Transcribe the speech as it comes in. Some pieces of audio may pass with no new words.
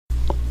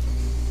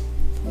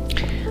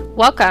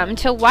Welcome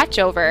to Watch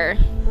Over,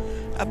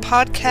 a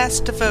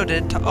podcast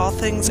devoted to all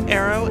things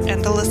Arrow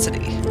and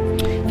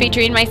Olicity.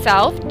 Featuring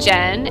myself,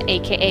 Jen,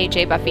 aka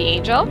J Buffy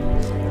Angel.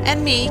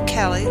 And me,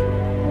 Kelly,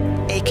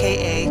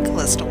 aka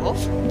Callista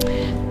Wolf.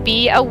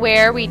 Be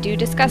aware we do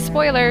discuss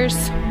spoilers.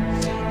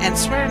 And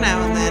swear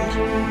now and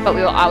then. But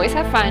we will always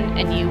have fun,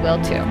 and you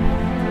will too.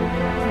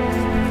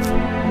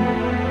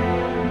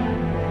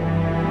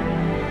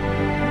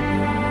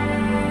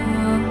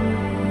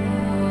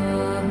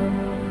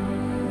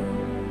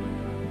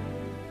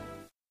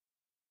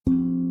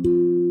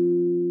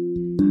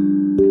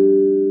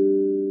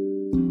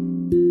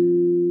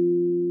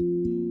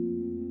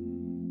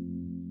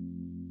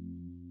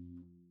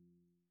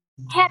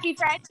 Happy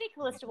Friday,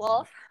 Callista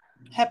Wolf.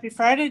 Happy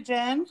Friday,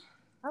 Jen.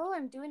 Oh,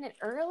 I'm doing it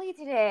early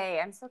today.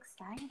 I'm so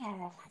excited.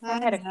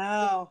 I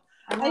know.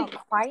 A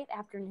quiet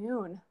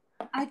afternoon.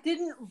 I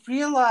didn't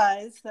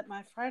realize that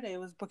my Friday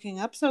was booking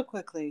up so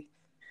quickly.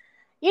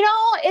 You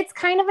know, it's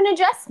kind of an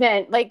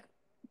adjustment, like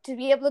to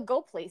be able to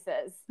go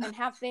places and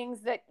have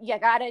things that you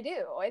gotta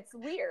do. It's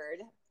weird.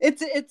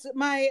 It's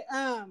my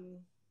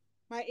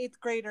my 8th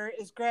grader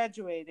is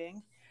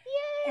graduating.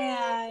 Yay!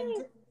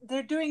 And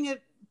they're doing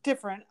it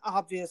different,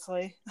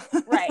 obviously.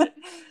 Right.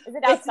 Is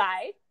it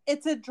outside?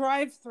 It's a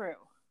drive-through.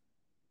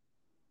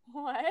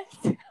 What?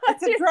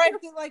 It's a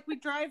drive-through, like we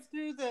drive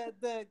through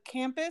the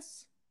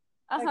campus.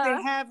 Like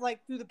they have,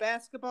 like, through the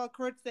basketball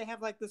courts, they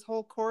have, like, this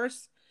whole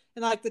course.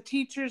 And, like, the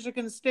teachers are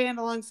going to stand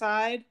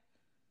alongside.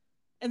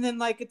 And then,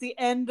 like, at the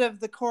end of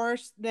the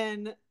course,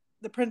 then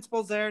the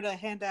principal's there to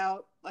hand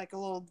out, like, a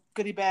little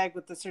goodie bag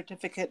with the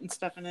certificate and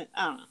stuff in it.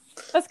 I don't know.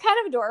 That's kind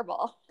of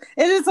adorable.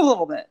 It is a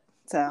little bit,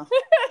 so.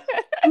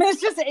 I mean,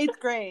 it's just 8th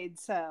grade,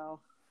 so.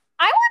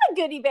 I want a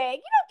goodie bag.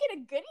 You don't get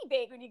a goodie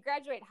bag when you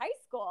graduate high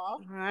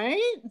school.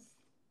 Right?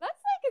 That's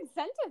like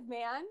incentive,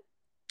 man.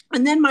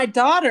 And then my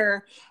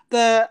daughter,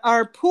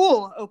 our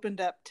pool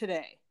opened up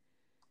today.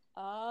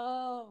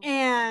 Oh.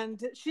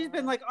 And she's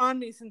been like on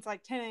me since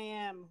like 10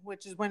 a.m.,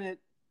 which is when it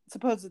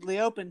supposedly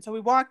opened. So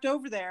we walked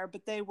over there,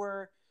 but they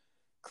were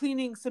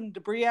cleaning some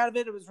debris out of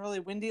it. It was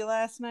really windy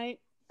last night.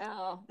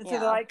 Oh. And so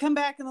they're like, come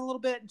back in a little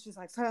bit. And she's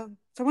like, so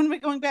when are we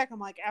going back? I'm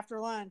like, after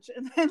lunch.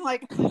 And then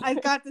like I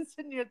got this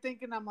sitting here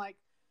thinking, I'm like,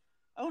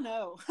 oh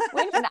no.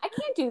 Wait a minute, I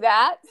can't do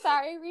that.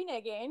 Sorry,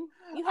 reneging.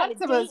 You had a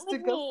date with me.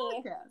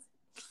 Podcast.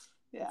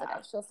 Yeah. It's okay.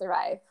 She'll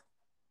survive.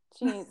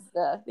 They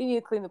need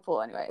to clean the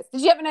pool anyways. Did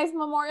you have a nice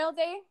Memorial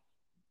Day?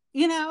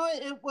 You know,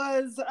 it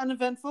was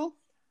uneventful.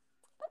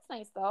 That's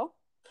nice though.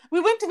 We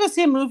went to go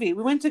see a movie.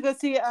 We went to go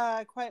see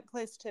Quiet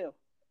Place 2.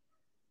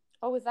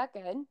 Oh, was that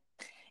good?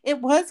 It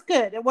was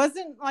good. It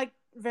wasn't like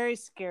very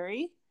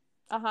scary.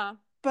 Uh-huh.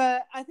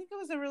 But I think it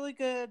was a really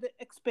good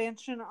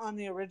expansion on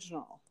the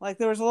original. Like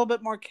there was a little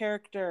bit more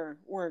character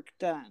work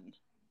done.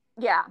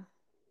 Yeah.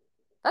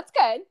 That's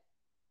good.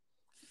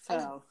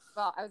 So,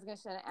 I was going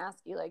to ask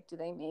you, like, do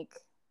they make,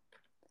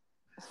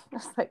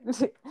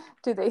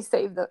 do they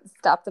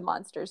stop the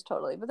monsters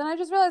totally? But then I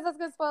just realized that's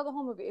going to spoil the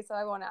whole movie, so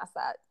I won't ask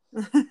that.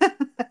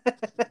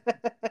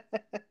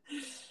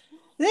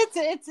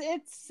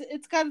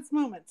 It's got its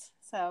moments.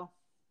 So,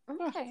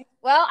 okay.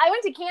 Well, I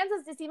went to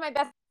Kansas to see my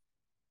best.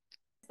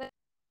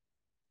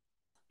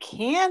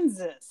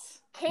 Kansas.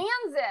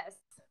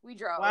 We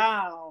drove.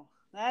 Wow.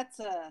 That's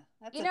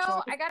you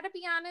know, I got to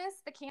be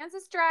honest, the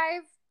Kansas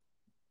drive,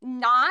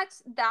 not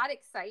that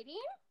exciting.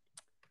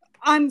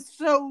 I'm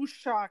so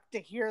shocked to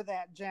hear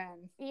that,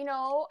 Jen. You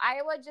know,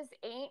 Iowa just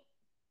ain't,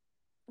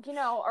 a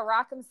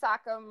rock'em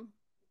sock'em.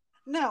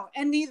 No,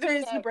 and neither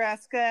is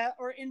Nebraska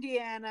or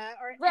Indiana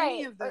or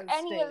any of those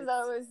states. Of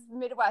those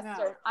Midwestern.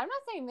 No. I'm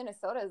not saying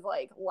Minnesota is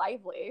like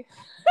lively.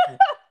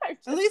 At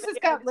least it's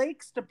got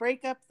lakes to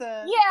break up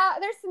the. Yeah,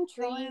 there's some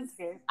trees.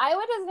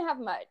 Iowa doesn't have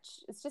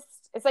much.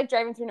 It's like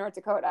driving through North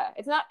Dakota.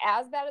 It's not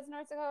as bad as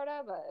North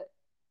Dakota, but.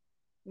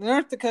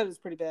 North Dakota is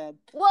pretty bad.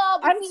 Well,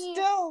 I'm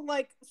still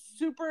like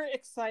super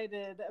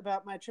excited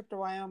about my trip to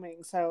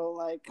Wyoming. So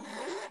like,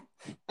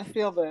 I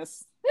feel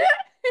this.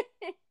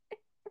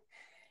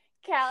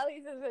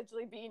 Callie's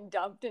essentially being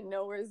dumped in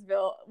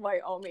Nowheresville,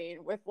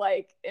 Wyoming, with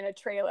like in a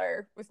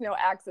trailer with no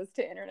access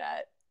to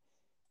internet.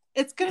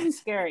 It's gonna be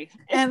scary,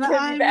 and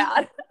I'm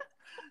bad.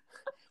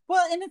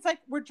 Well, and it's like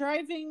we're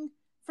driving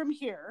from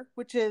here,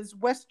 which is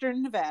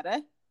Western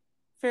Nevada,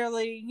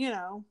 fairly,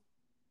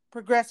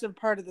 progressive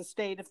part of the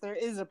state. If there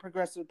is a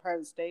progressive part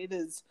of the state,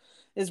 is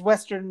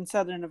Western and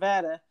Southern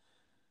Nevada,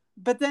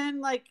 but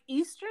then like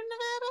Eastern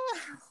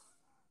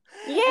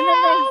Nevada,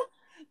 yeah.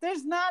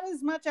 There's not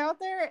as much out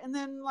there. And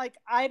then like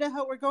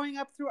Idaho, we're going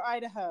up through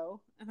Idaho.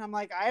 And I'm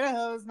like,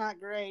 Idaho's not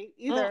great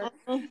either.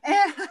 And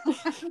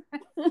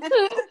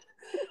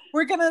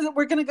we're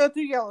gonna go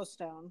through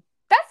Yellowstone.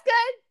 That's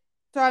good.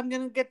 So I'm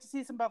gonna get to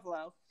see some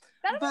buffalo.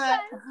 That'll be fun.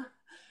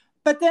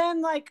 But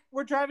then like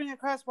we're driving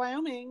across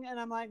Wyoming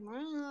and I'm like,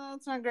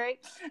 that's not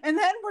great. And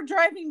then we're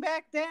driving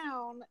back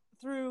down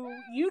through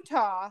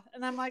Utah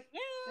and I'm like,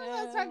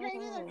 that's not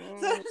great either.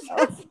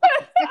 So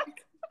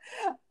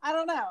I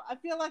don't know. I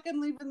feel like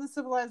I'm leaving the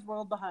civilized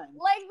world behind.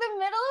 Like the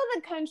middle of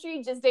the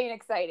country just ain't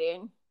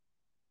exciting.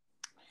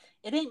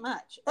 It ain't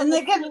much. And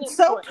they get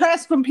so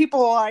pressed when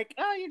people are like,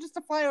 oh, you're just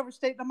a flyover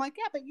state. And I'm like,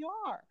 yeah, but you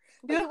are.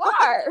 But you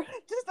are.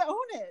 Just own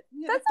it.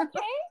 That's okay.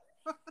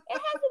 It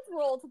has its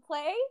role to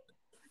play.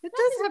 It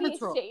does have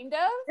its role. Ashamed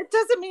of. It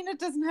doesn't mean it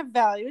doesn't have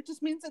value. It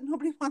just means that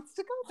nobody wants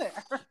to go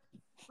there.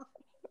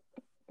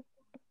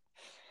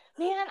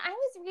 Man, I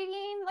was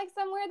reading like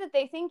somewhere that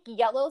they think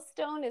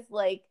Yellowstone is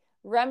like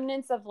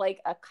remnants of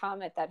like a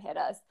comet that hit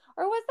us.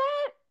 Or was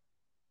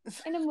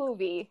that in a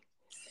movie?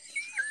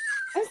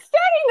 I'm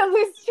starting to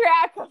lose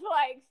track of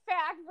like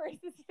fact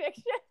versus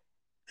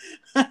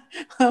fiction.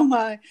 Oh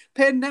my.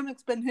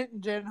 Pandemic's been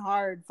hitting Jen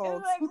hard,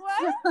 folks. Like,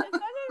 what? Is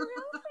that a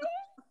real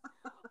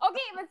thing?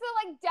 Okay, but so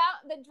like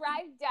the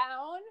drive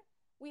down,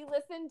 we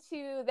listened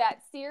to that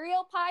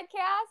Serial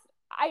podcast.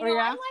 I know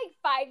I'm like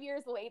 5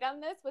 years late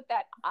on this with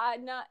that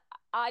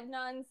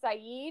Adnan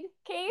Syed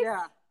case.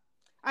 Yeah.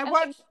 I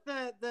watched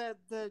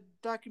the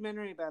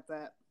documentary about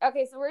that.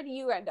 Okay, so where do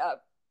you end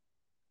up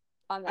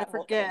on that? I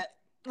forget.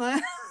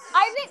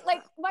 I think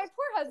like my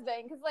poor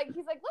husband, because like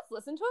he's like, let's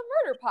listen to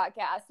a murder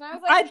podcast, and I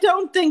was like, I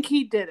don't think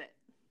he did it.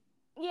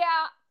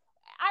 Yeah,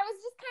 I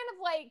was just kind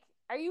of like,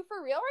 are you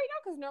for real right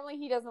now? Because normally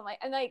he doesn't like,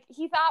 and like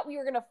he thought we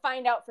were gonna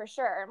find out for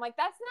sure. I'm like,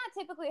 that's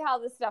not typically how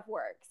this stuff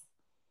works.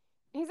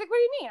 He's like, what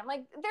do you mean? I'm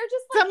like, they're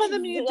just like, some of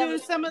them you do,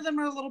 some of them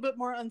are a little bit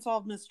more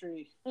unsolved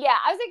mystery. Yeah,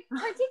 I was like,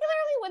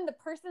 particularly when the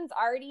person's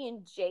already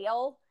in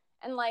jail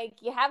and like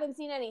you haven't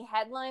seen any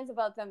headlines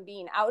about them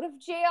being out of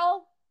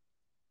jail.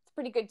 It's a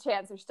pretty good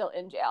chance they're still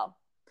in jail.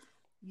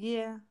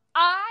 Yeah.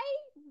 I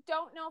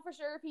don't know for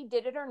sure if he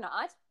did it or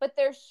not, but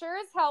there sure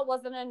as hell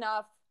wasn't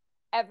enough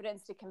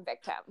evidence to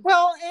convict him.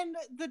 Well, in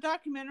the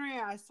documentary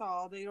I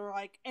saw, they were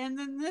like, and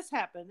then this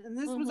happened, and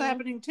this was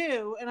happening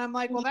too. And I'm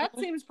like, well, that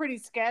seems pretty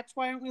sketch.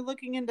 Why aren't we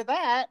looking into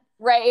that?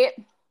 Right.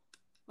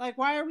 Like,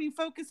 why are we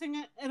focusing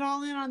it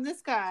all in on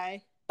this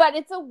guy? But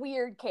it's a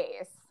weird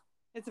case.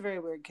 It's a very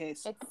weird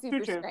case. It's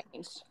super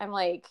strange. I'm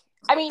like,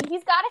 I mean,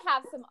 he's got to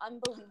have some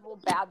unbelievable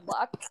bad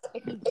luck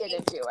if he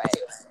didn't do it.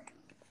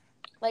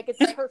 Like,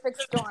 it's a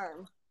perfect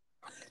storm.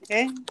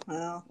 Okay,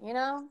 well. You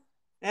know?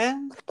 Yeah.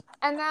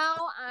 And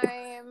now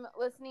I'm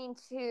listening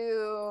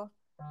to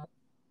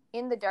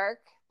In the Dark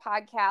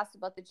podcast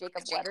about the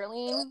Jacob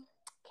Wetterling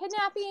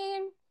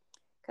kidnapping.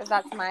 Because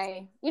that's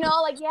my, you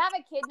know, like you have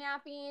a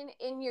kidnapping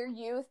in your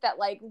youth that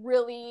like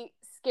really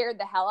scared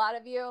the hell out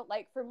of you.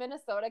 Like for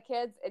Minnesota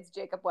kids, it's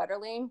Jacob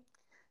Wetterling.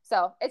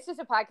 So it's just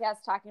a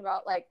podcast talking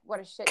about like what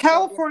a shit.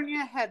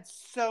 California had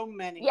so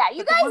many. Yeah,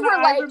 you guys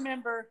were like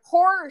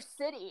horror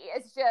city.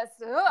 It's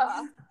just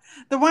ugh.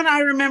 The one I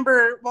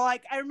remember, well,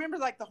 like I remember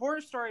like the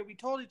horror story we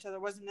told each other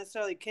wasn't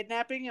necessarily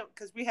kidnapping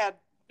because we have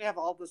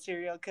all the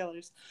serial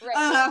killers. Right.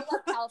 I love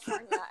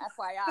California,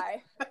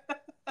 FYI.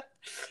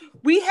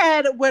 We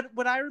had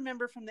what I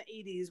remember from the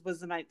 80s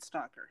was the Night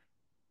Stalker.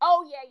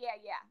 Oh yeah.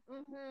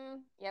 Mm-hmm.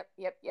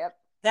 Yep.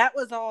 That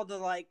was all the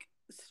like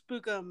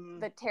spookum,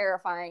 the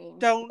terrifying.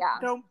 Don't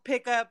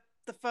pick up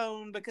the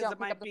phone because it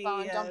might be.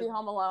 Don't be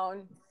home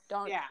alone.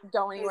 Don't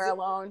go anywhere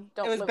alone.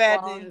 Don't. It was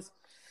bad news.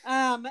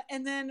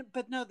 And then,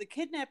 but no, the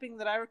kidnapping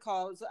that I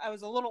recall I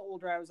was a little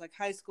older. I was like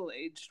high school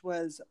aged.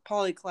 Was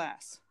Polly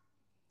Klaas.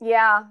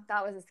 Yeah,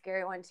 that was a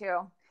scary one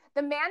too.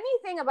 The manly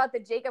thing about the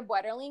Jacob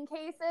Wetterling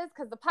cases,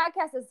 because the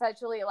podcast is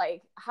essentially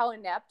like how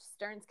inept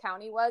Stearns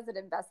County was at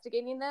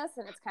investigating this,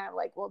 and it's kind of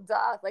like, well,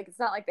 duh. Like it's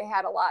not like they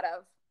had a lot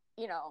of,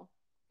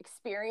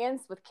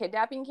 experience with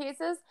kidnapping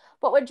cases.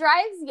 But what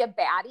drives you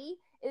batty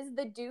is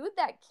the dude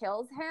that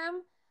kills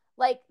him.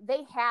 Like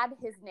they had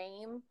his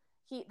name.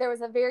 There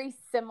was a very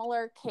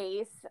similar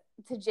case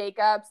to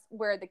Jacob's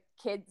where the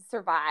kid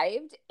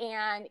survived,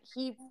 and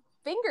he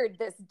fingered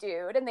this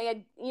dude, and they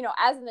had,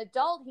 as an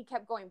adult, he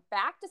kept going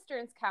back to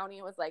Stearns County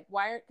and was like,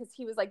 because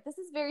he was like, this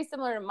is very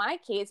similar to my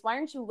case. Why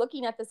aren't you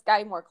looking at this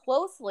guy more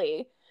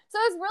closely? So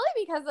it was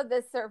really because of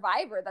this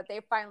survivor that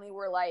they finally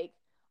were like,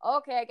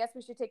 okay, I guess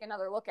we should take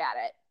another look at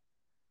it.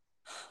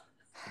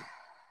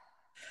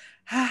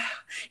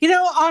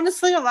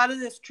 Honestly, a lot of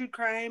this true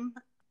crime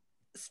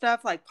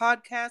stuff, like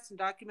podcasts and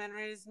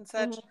documentaries and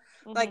such,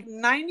 like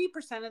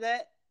 90% of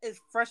that is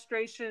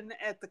frustration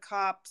at the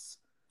cops.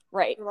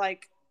 Right.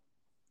 Like,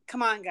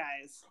 come on,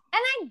 guys.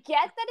 And I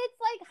get that it's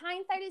like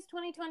hindsight is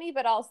 20/20,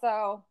 but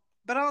also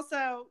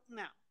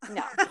no.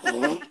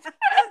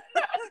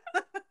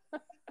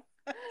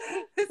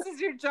 This is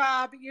your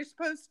job. You're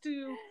supposed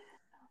to.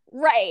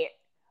 Right.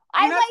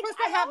 You're not supposed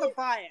to have a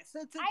bias.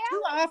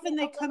 Too often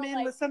they come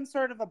in with some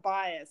sort of a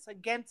bias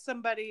against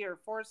somebody or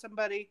for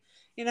somebody,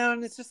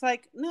 and it's just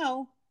like,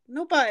 no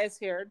bias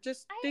here.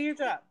 Just do your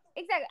job.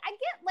 Exactly. I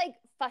get like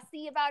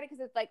fussy about it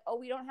because it's like, oh,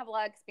 we don't have a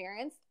lot of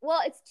experience.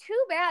 Well, it's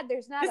too bad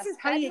there's not this is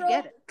how you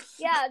get it.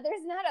 Yeah,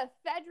 there's not a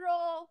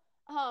federal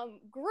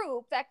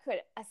group that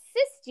could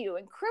assist you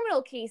in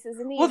criminal cases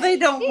in the Well, they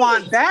don't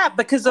want that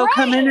because they'll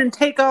come in and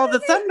take all the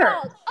thunder.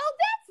 Oh,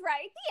 that's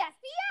right. The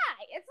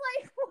FBI. It's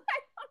like, what?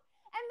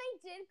 And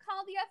they did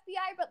call the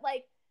FBI, but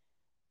like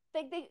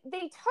they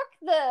took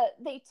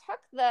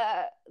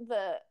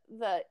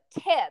the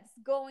tips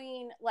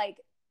going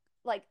like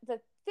the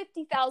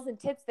 50,000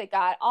 tips they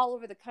got all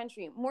over the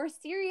country. More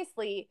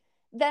seriously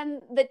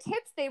than the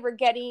tips they were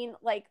getting,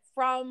 like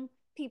from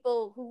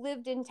people who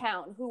lived in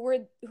town,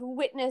 who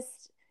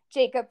witnessed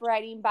Jacob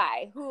riding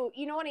by, who,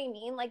 you know what I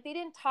mean? Like, they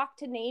didn't talk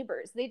to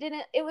neighbors.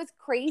 It was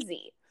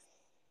crazy.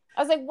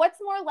 I was like, what's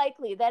more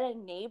likely, that a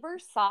neighbor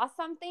saw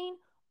something,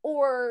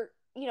 or,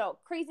 you know,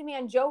 crazy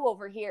man Joe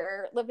over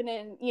here living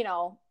in, you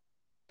know,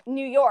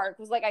 New York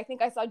was like, I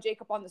think I saw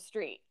Jacob on the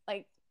street.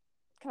 Like,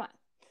 come on.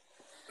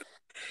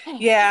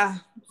 Yeah.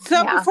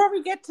 So before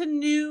we get to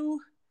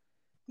new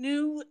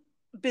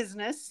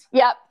business.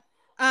 Yep.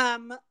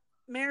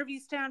 Mayor of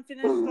Easttown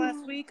finished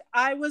last week.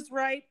 I was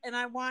right, and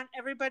I want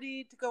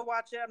everybody to go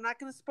watch it. I'm not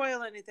going to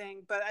spoil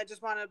anything, but I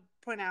just want to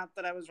point out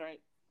that I was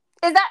right.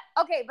 Is that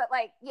okay? But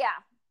like,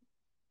 yeah.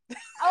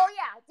 Oh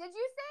yeah. Did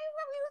you say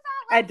what we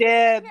thought? I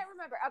did. I can't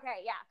remember.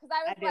 Okay, yeah, because I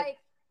was like,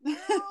 no,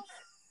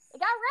 it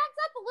got wrapped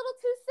up a little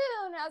too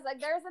soon. I was like,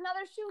 there's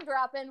another shoe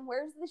dropping.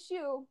 Where's the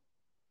shoe?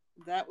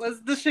 That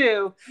was the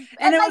shoe.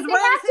 And it like, was they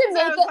one have of the things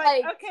to I make was it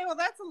like, like, okay, well,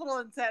 that's a little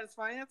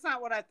unsatisfying. That's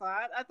not what I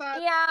thought. I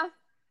thought, yeah.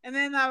 And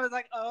then I was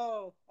like,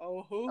 oh.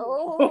 So we're gonna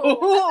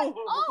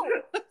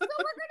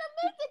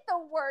make it the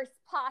worst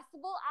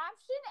possible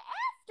option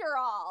after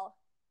all.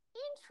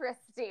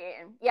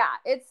 Interesting. Yeah,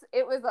 it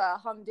was a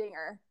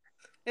humdinger.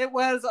 It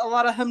was a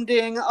lot of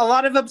humding, a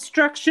lot of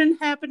obstruction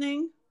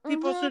happening.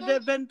 People should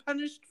have been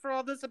punished for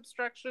all this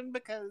obstruction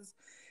because.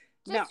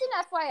 Just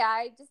an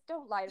FYI, just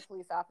don't lie to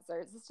police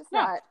officers. It's just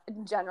not,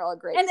 in general, a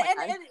great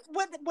plan. And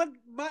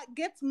what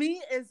gets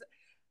me is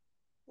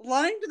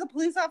lying to the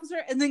police officer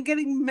and then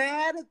getting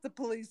mad at the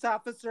police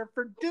officer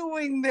for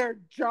doing their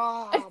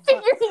job.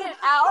 Figuring it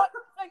out.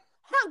 Like,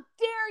 how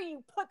dare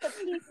you put the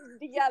pieces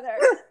together?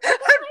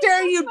 How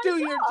dare you do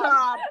your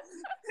job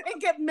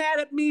and get mad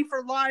at me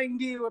for lying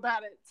to you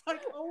about it? It's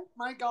like, oh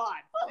my God.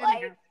 But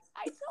like,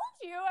 I told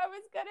you I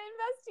was going to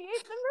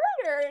investigate the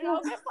murder, and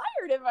I'll get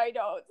fired if I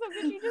don't. So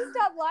could you just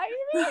stop lying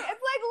to me? It's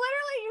like,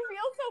 literally, you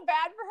feel so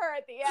bad for her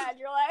at the end.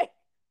 You're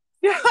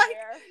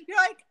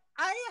like,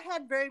 I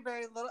had very,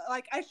 very little,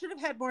 like, I should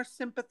have had more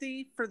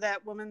sympathy for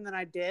that woman than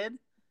I did.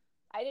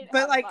 I didn't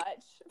have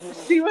much.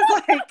 She was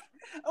like,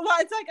 well,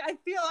 it's like, I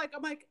feel like,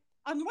 I'm like,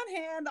 on the one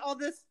hand, all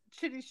this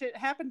shitty shit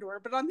happened to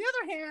her, but on the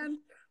other hand,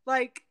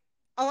 like,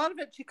 a lot of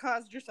it she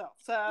caused herself.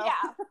 So yeah,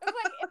 it was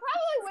like, it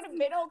probably would have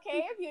been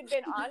okay if you'd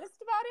been honest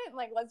about it and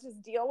like, let's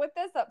just deal with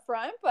this up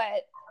front.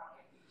 But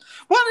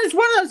it's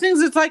one of those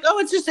things. It's like, oh,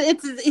 it's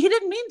he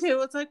didn't mean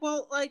to. It's like,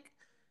 well, like,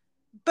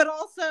 but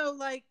also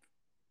like,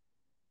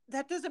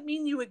 that doesn't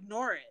mean you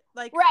ignore it.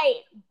 Like,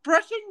 right,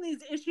 brushing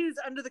these issues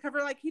under the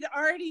cover. Like, he'd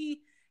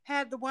already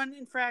had the one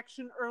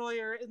infraction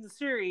earlier in the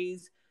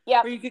series.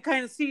 Yeah, where you could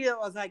kind of see it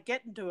was like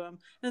getting to him,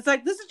 and it's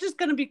like, this is just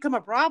going to become a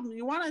problem.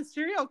 You want a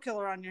serial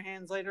killer on your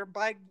hands later,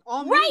 by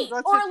all means.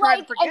 Let's just try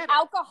to forget an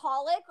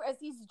alcoholic as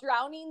he's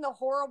drowning the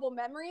horrible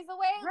memories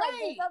away. Right.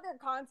 Like, there's other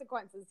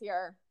consequences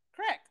here.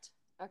 Correct.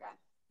 Okay,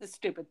 that's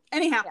stupid.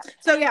 Anyhow,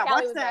 so yeah,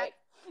 watch that.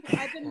 Right.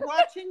 I've been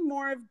watching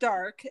more of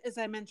Dark. As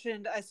I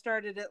mentioned, I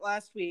started it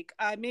last week.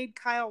 I made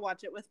Kyle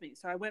watch it with me,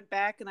 so I went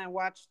back and I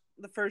watched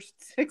the first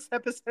 6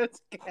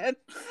 episodes again.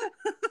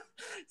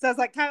 So I was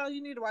like, Kyle,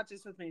 you need to watch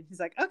this with me. He's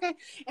like, okay.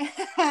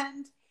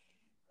 And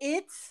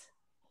it's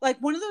like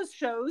one of those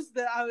shows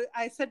that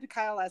I said to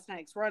Kyle last night,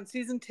 because we're on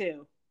season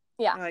 2.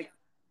 Yeah.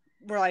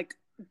 We're like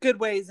good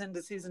ways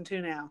into season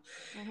 2 now.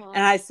 Mm-hmm.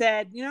 And I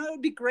said, you know, it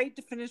would be great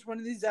to finish one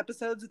of these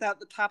episodes without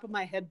the top of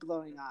my head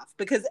blowing off,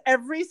 because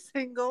every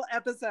single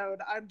episode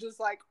I'm just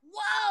like,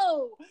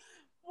 whoa,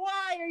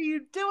 why are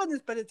you doing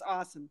this? But it's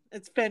awesome.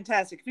 It's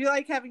fantastic. If you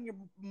like having your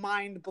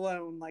mind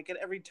blown like at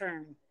every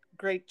turn,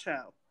 great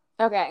show.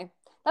 Okay.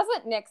 That's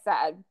what Nick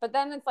said. But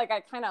then it's like, I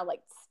kind of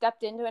like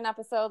stepped into an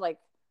episode like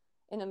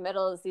in the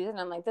middle of the season.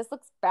 I'm like, this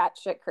looks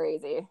batshit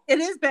crazy. It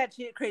is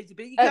batshit crazy,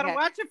 but you got to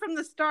watch it from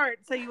the start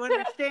so you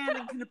understand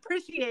and can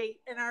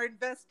appreciate and are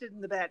invested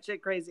in the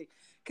batshit crazy.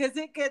 Because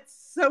it gets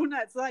so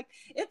nuts. Like,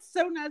 it's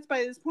so nuts by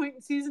this point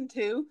in season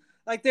 2.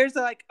 Like, there's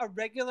like a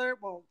regular,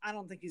 well, I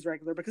don't think he's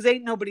regular because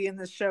ain't nobody in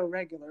this show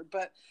regular,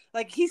 but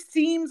like, he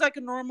seems like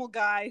a normal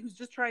guy who's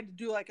just trying to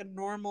do like a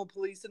normal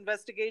police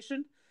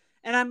investigation.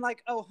 And I'm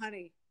like, oh,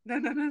 honey,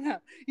 no.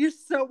 You're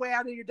so way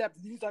out of your depth.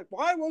 And he's like,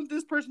 why won't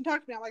this person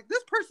talk to me? I'm like,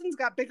 this person's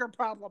got bigger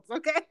problems,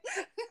 okay?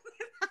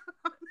 I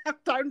don't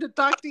have time to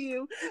talk to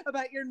you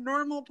about your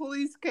normal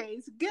police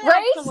case. Get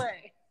out the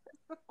way.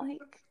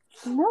 Like,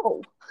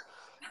 no.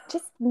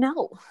 Just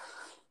no.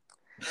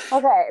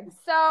 Okay,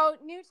 so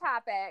new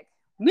topic.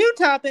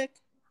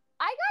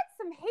 I got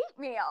some hate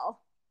mail.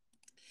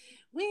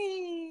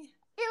 It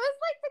was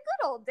like the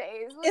good old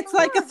days. It's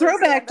like a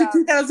throwback to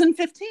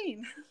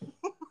 2015.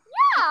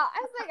 Yeah,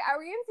 I was like, are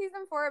we in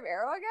season 4 of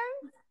Arrow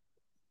again?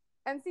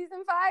 And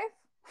season 5?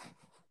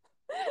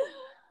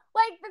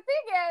 Like, the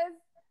thing is,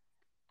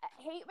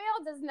 hate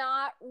mail does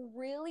not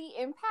really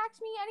impact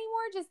me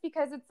anymore, just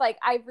because it's like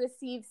I've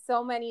received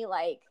so many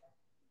like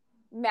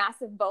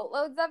massive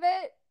boatloads of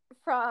it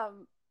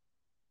from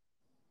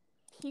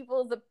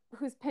people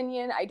whose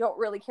opinion I don't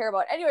really care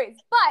about anyways.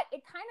 But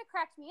it kind of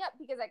cracked me up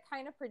because I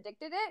kind of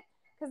predicted it,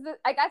 because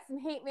I got some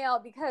hate mail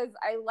because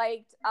I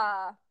liked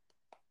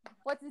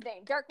what's his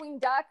name, Darkwing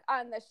Duck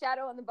on the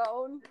Shadow and the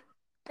Bone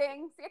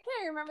thing. See, I can't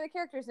even remember the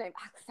character's name.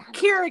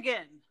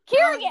 Kiernan.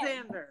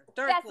 Alexander.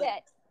 Darkling. That's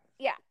it.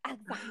 Yeah,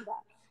 Alexander.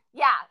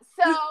 Yeah.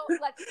 So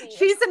let's see.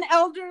 She's an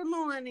elder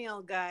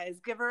millennial, guys.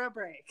 Give her a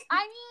break.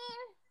 I mean,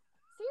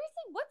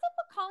 seriously, what's up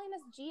with calling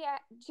us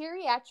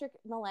geriatric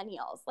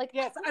millennials? Like,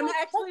 yes, I'm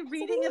actually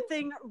reading a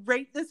thing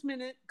right this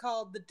minute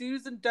called "The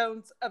Do's and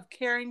Don'ts of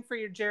Caring for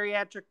Your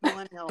Geriatric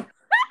Millennial,"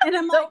 and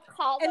I'm like,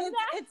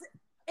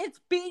 it's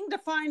being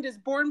defined as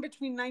born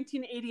between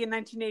 1980 and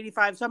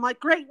 1985. So I'm like,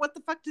 great. What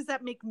the fuck does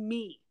that make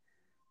me?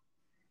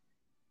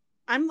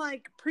 I'm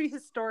like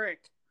prehistoric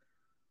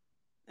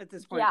at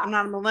this point. Yeah. I'm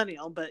not a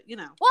millennial, but you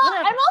know. Well,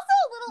 whatever. I'm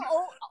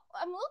also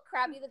I'm a little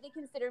crabby that they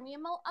consider me a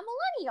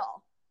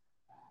millennial.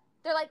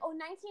 They're like,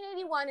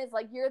 1981 is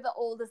like, you're the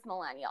oldest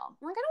millennial.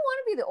 I'm like, I don't want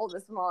to be the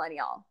oldest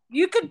millennial.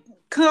 You could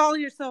call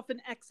yourself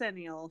an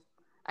exennial.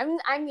 I'm a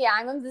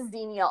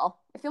zennial.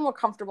 I feel more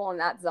comfortable in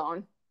that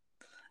zone.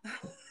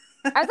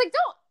 I was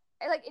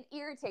like, it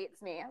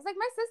irritates me. I was like,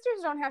 my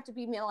sisters don't have to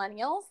be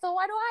millennials, so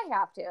why do I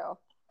have to?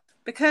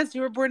 Because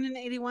you were born in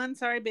 81.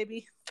 Sorry,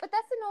 baby. But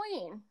that's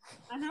annoying.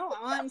 I know. Well,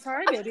 I'm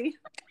sorry, baby.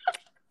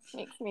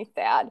 Makes me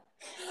sad.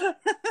 So,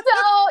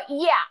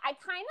 yeah, I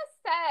kind of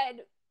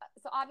said,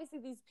 so obviously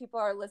these people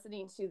are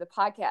listening to the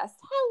podcast.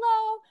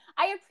 Hello.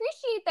 I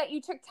appreciate that you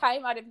took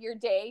time out of your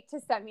day to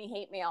send me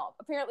hate mail.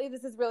 Apparently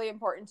this is really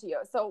important to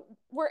you. So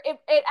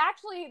it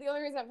actually, the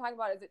only reason I'm talking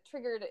about it is it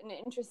triggered an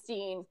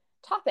interesting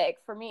topic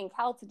for me and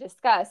Cal to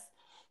discuss.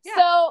 Yeah.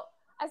 So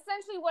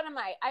essentially, what am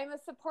I? I'm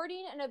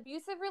supporting an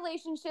abusive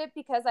relationship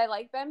because I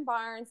like Ben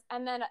Barnes.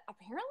 And then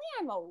apparently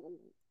I'm a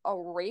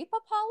rape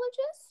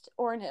apologist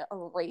or a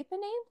rape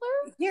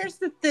enabler. Here's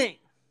the thing.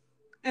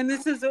 And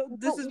this is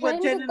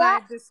what Jen and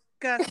I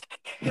discussed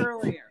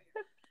earlier.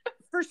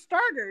 For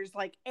starters,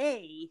 like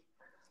we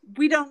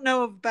don't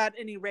know about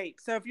any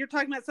rape. So if you're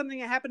talking about something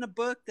that happened in a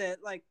book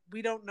that like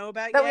we don't know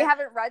about yet, we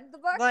haven't read the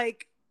book,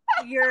 like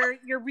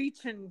you're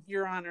reaching,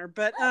 Your Honor.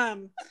 But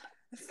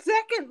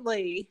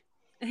secondly,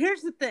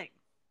 here's the thing: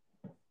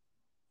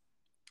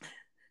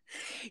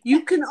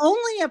 you can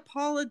only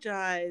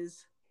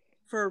apologize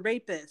for a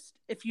rapist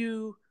if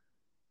you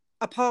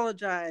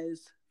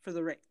apologize for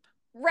the rape.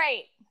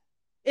 Right.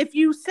 If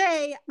you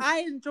say, I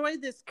enjoy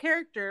this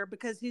character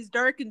because he's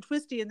dark and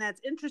twisty and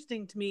that's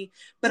interesting to me,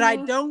 but I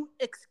don't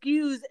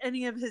excuse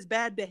any of his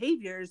bad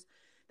behaviors,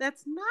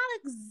 that's not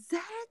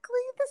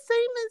exactly the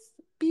same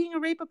as being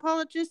a rape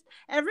apologist.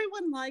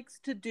 Everyone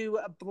likes to do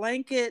a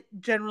blanket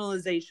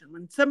generalization.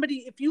 When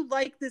somebody, if you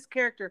like this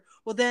character,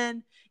 well,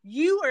 then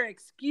you are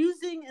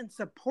excusing and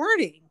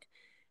supporting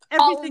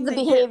everything, all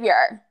the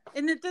behavior.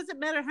 And it doesn't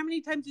matter how many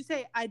times you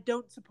say, I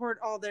don't support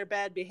all their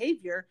bad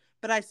behavior,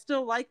 but I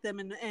still like them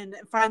and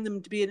find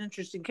them to be an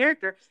interesting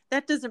character.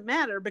 That doesn't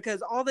matter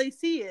because all they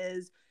see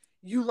is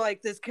you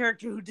like this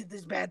character who did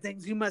these bad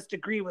things. You must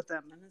agree with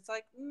them. And it's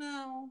like,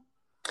 no.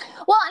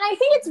 Well, and I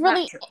think it's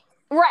really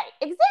right.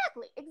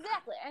 Exactly.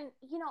 And,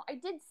 I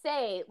did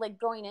say like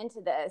going into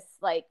this,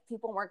 like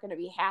people weren't going to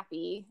be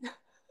happy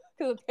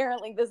because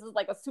apparently this is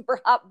like a super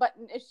hot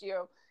button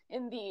issue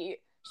in the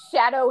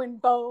Shadow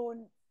and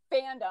Bone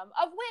fandom,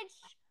 of which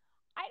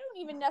I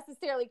don't even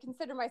necessarily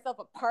consider myself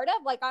a part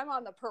of. Like, I'm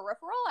on the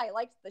peripheral. I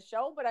liked the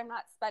show, but I'm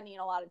not spending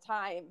a lot of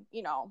time,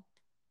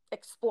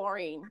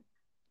 exploring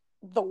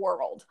the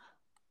world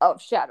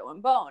of Shadow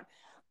and Bone.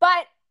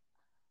 But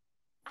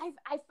I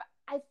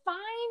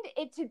find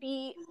it to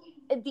be,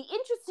 the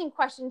interesting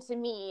question to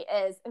me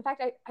is, in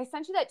fact, I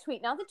sent you that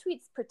tweet. Now the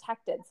tweet's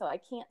protected, so I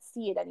can't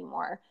see it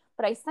anymore,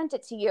 but I sent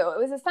it to you. It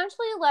was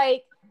essentially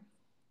like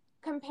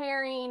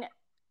comparing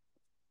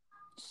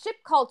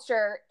ship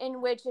culture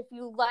in which if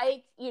you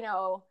like,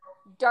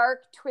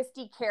 dark,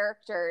 twisty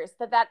characters,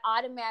 that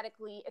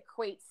automatically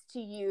equates to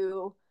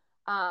you,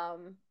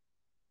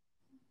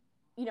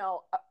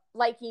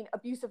 liking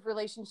abusive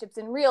relationships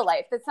in real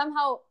life. That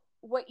somehow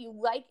what you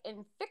like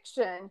in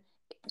fiction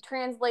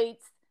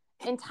translates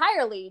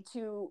entirely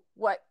to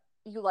what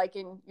you like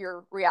in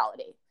your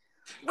reality.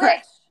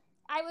 Correct. Which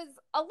I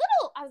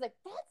was like,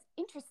 that's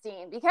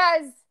interesting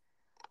because,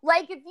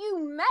 like, if you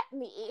met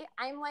me,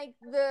 I'm like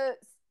the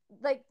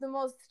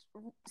most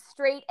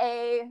straight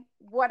A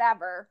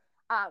whatever.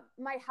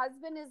 My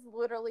husband is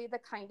literally the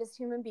kindest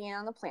human being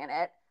on the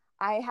planet.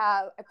 I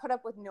put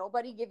up with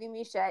nobody giving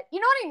me shit. You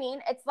know what I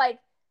mean? It's like,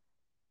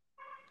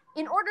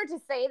 in order to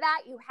say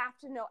that, you have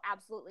to know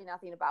absolutely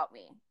nothing about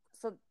me.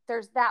 So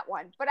there's that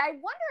one. But I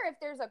wonder if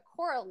there's a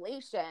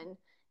correlation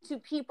to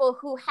people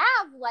who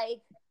have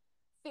like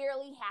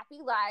fairly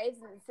happy lives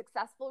and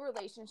successful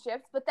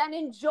relationships, but then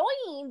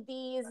enjoying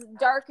these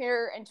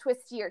darker and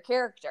twistier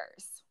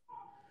characters.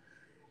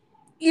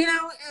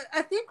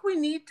 I think we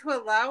need to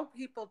allow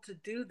people to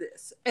do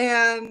this.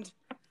 And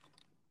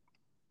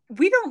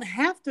we don't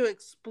have to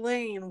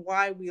explain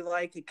why we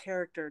like a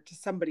character to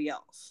somebody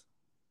else.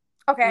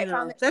 Okay.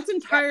 That's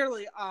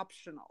entirely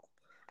optional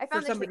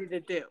for somebody to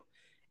do.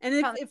 And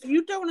if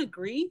you don't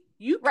agree,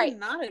 you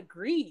cannot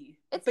agree.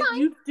 It's but fine.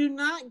 You do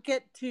not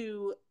get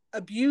to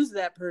abuse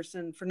that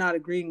person for not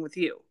agreeing with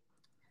you.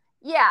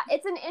 Yeah,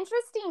 it's an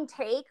interesting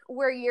take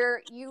where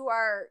you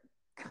are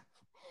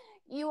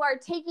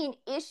taking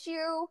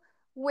issue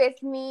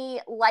with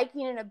me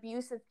liking an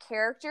abusive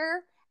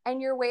character,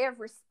 and your way of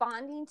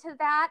responding to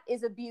that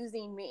is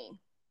abusing me.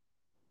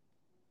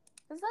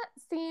 Does that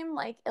seem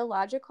like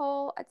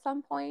illogical at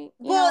some point?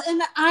 Well,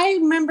 and I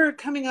remember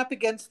coming up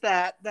against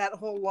that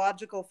whole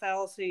logical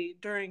fallacy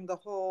during the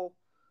whole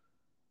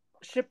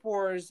ship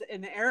wars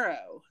in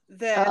Arrow,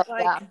 that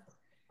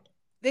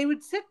they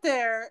would sit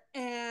there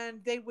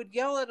and they would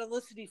yell at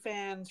Olicity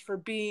fans for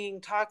being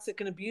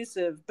toxic and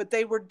abusive, but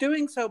they were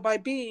doing so by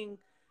being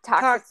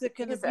toxic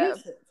and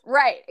abusive.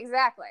 Right,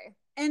 exactly.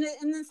 And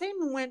the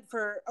same went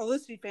for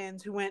Olicity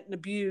fans who went and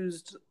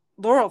abused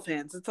Laurel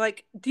fans. It's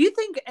like, do you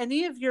think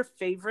any of your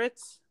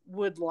favorites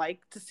would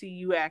like to see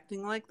you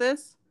acting like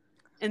this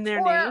in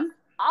their name?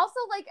 Also,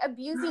 like,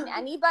 abusing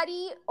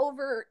anybody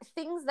over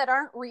things that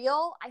aren't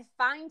real, I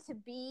find to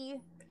be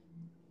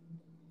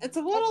it's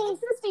a little an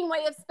interesting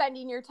way of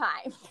spending your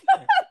time.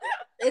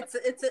 it's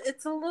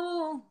a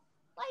little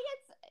like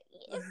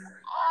it's okay.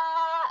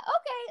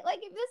 Like,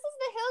 if this is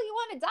the hill you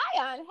want to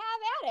die on, have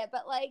at it.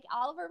 But like,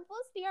 Oliver and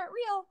Felicity aren't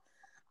real.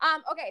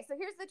 Okay, so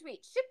here's the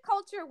tweet. Ship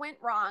culture went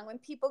wrong when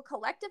people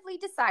collectively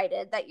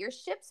decided that your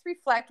ships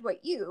reflect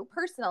what you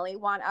personally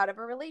want out of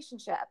a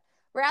relationship,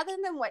 rather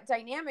than what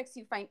dynamics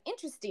you find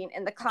interesting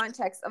in the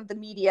context of the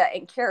media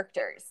and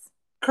characters.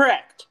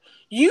 Correct.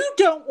 You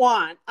don't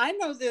want, I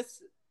know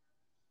this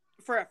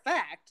for a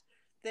fact,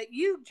 that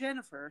you,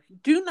 Jennifer,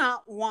 do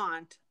not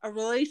want a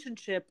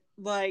relationship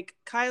like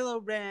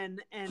Kylo Ren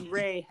and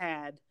Rey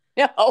had.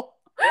 No.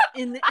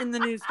 In the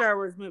new Star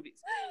Wars movies.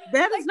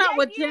 That is not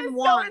what Jen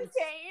wants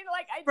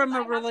from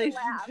a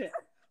relationship.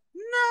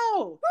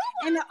 No.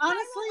 And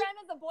honestly, Ren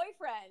as a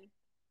boyfriend.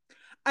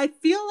 I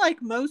feel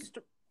like most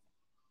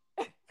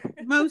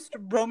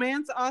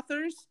romance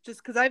authors,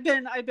 just because I've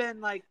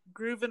been like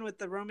grooving with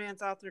the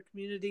romance author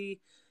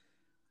community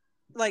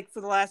like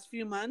for the last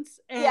few months,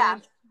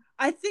 and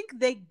I think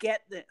they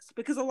get this,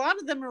 because a lot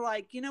of them are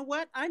like, you know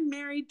what? I'm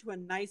married to a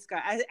nice guy.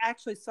 I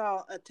actually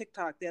saw a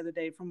TikTok the other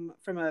day from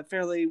a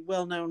fairly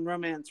well-known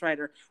romance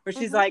writer where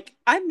she's like,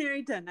 I'm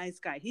married to a nice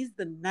guy. He's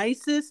the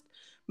nicest,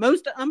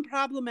 most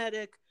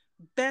unproblematic,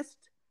 best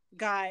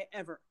guy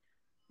ever.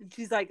 And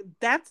she's like,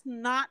 that's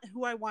not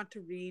who I want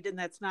to read, and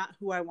that's not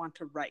who I want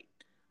to write.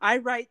 I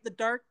write the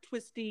dark,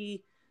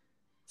 twisty,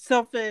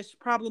 selfish,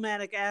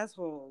 problematic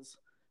assholes,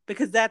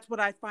 because that's what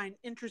I find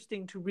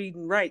interesting to read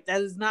and write.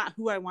 That is not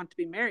who I want to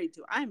be married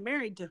to. I'm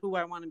married to who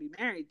I want to be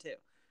married to.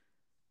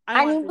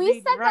 I mean, we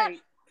said that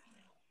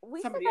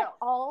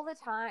all the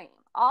time.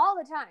 All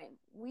the time.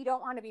 We don't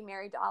want to be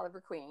married to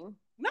Oliver Queen.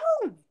 No.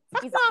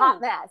 He's a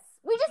hot mess.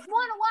 We just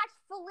want to watch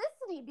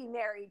Felicity be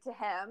married to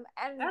him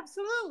and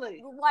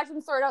absolutely watch them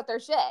sort out their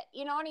shit.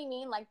 You know what I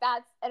mean? Like,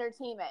 that's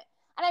entertainment.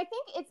 And I feel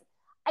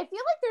like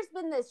there's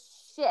been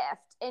this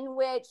shift in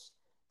which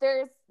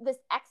there's this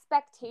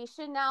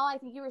expectation now, I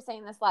think you were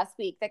saying this last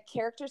week, that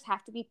characters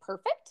have to be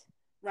perfect.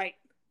 Right.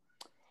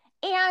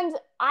 And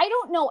I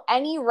don't know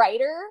any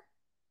writer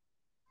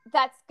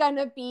that's going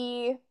to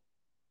be,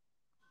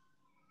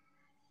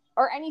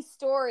 or any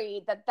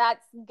story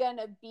that's going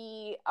to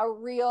be a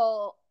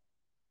real,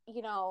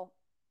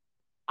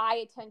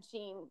 eye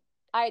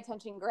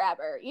attention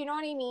grabber. You know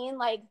what I mean?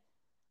 Like,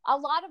 a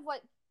lot of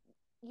what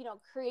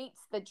creates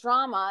the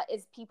drama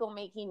is people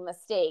making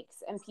mistakes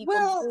and people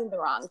doing the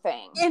wrong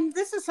thing. And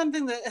this is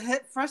something that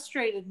had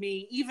frustrated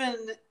me, even,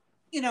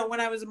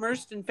 when I was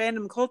immersed in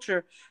fandom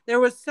culture. There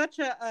was such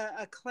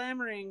a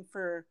clamoring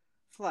for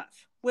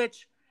fluff,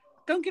 which,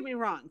 don't get me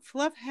wrong,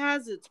 fluff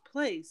has its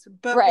place,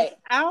 but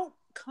without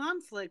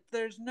conflict,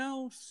 there's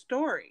no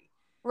story.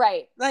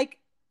 Right. Like,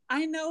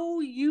 I know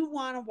you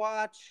want to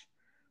watch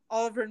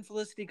Oliver and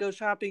Felicity go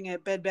shopping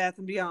at Bed Bath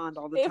 & Beyond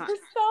all the time. I was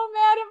so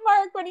mad at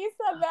Mark when he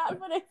said that,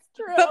 but it's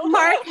true. But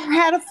Mark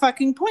had a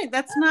fucking point.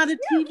 That's not a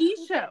TV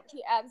show.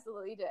 He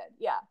absolutely did.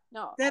 Yeah.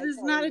 No. That is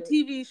not a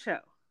TV show.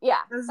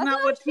 Yeah. That's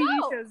not what TV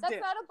shows do. That's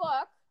not a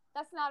book.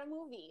 That's not a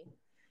movie.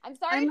 I'm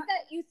sorry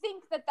that you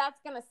think that's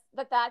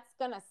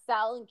gonna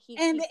sell and keep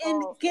and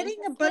getting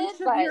a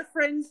bunch of your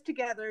friends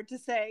together to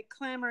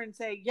clamor and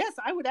say, yes,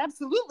 I would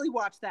absolutely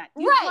watch that.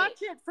 You watch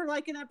it for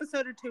like an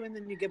episode or two, and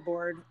then you get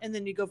bored, and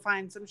then you go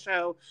find some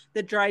show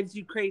that drives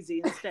you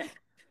crazy instead.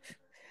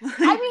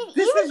 I mean,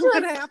 this is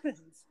what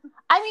happens.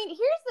 I mean,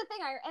 here's the thing,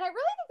 and I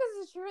really think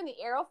this is true in the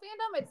Arrow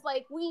fandom. It's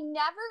like we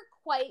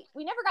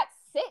never got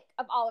sick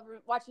of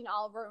watching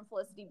Oliver and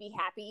Felicity be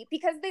happy,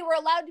 because they were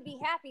allowed to be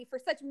happy for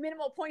such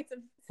minimal points of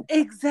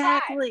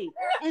exactly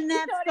time. And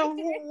that's the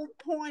whole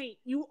point.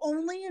 You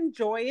only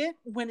enjoy it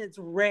when it's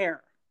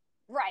rare.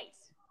 Right.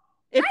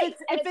 If it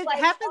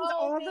happens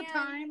all the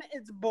time,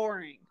 it's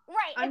boring.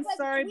 Right. I'm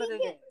sorry, but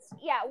it is.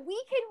 Yeah, we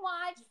can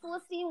watch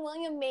Felicity and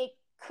William make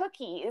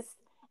cookies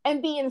and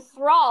be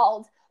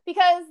enthralled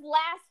because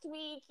last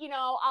week,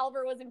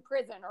 Oliver was in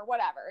prison or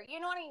whatever. You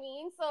know what I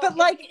mean? So,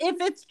 but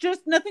if it's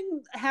just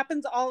nothing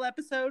happens all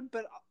episode,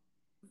 but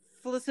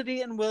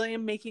Felicity and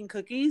William making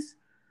cookies,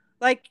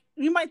 Like,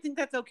 you might think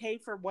that's okay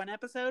for one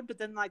episode, but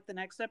then, like, the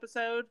next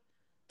episode,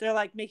 they're,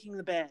 like, making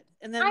the bed.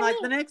 And then,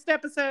 the next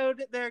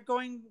episode, they're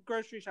going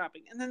grocery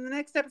shopping. And then the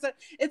next episode,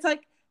 it's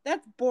like,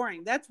 that's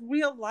boring. That's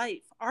real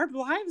life. Our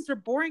lives are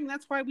boring.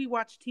 That's why we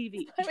watch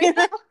TV. We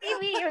watch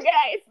TV, you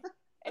guys,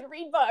 and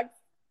read books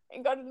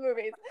and go to the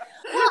movies.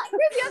 Well,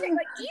 here's the other thing.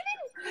 Like,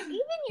 even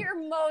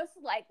your most,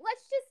 like,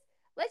 let's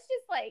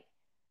just like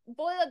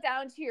boil it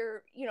down to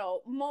your,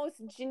 most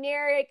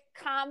generic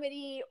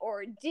comedy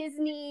or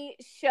Disney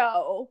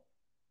show.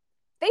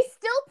 They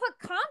still put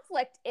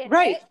conflict in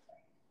it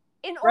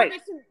in order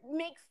to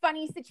make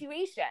funny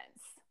situations.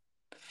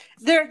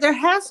 There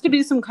has to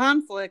be some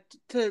conflict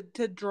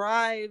to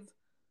drive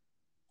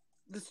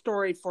the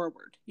story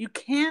forward. You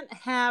can't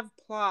have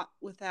plot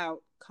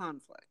without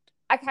conflict.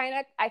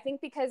 I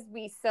think because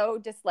we so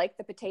dislike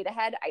the Potato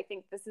Head, I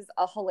think this is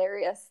a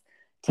hilarious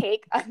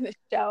take on the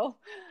show.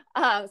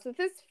 So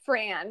this is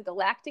Fran,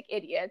 Galactic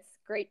Idiots,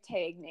 great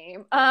tag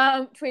name,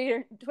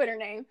 Twitter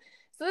name.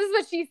 So this is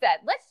what she said.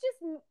 Let's just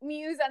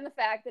muse on the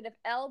fact that if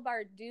Elle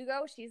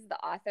Bardugo, she's the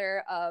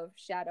author of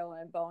Shadow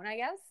and Bone, I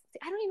guess.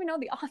 I don't even know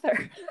the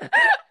author.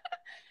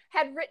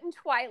 Had written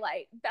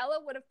Twilight, Bella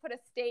would have put a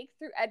stake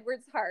through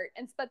Edward's heart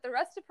and spent the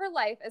rest of her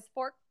life as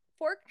Fork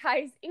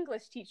High's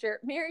English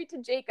teacher, married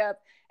to Jacob,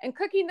 and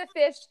cooking the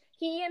fish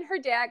he and her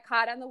dad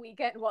caught on the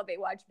weekend while they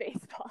watched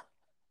baseball.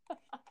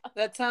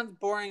 That sounds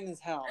boring as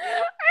hell. I don't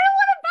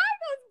want to buy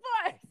those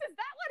books. Is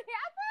that what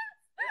happens?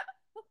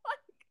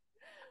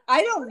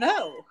 I don't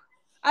know.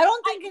 I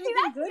don't think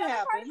anything good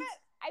happens.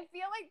 I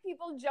feel like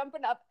people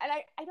jumping up, and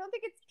I don't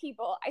think it's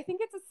people. I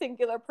think it's a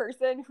singular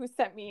person who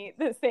sent me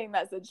the same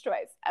message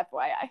twice,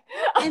 FYI.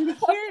 And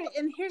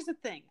here's the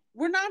thing.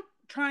 We're not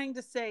trying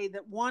to say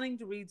that wanting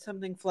to read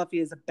something fluffy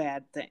is a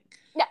bad thing.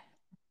 Yeah.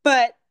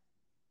 But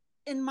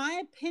in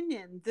my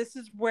opinion, this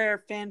is where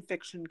fan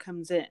fiction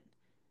comes in.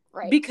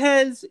 Right.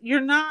 Because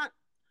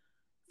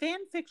fan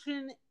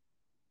fiction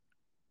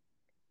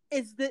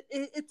is that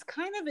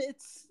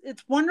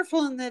it's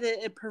wonderful in that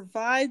it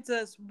provides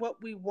us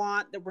what we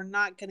want that we're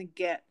not going to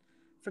get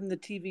from the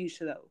TV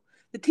show.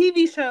 The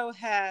TV show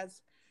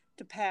has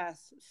to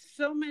pass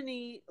so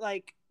many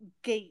like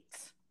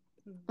gates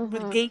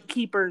with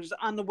gatekeepers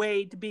on the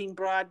way to being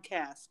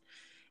broadcast,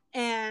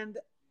 and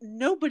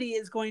nobody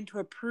is going to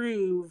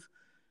approve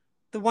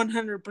the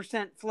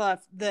 100%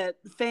 fluff that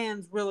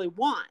fans really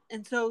want.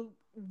 And so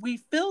we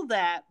fill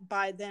that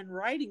by then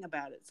writing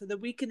about it so that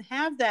we can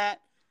have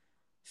that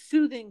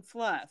soothing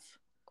fluff.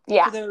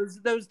 Yeah. For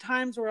those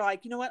times where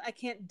like, you know what, I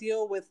can't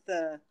deal with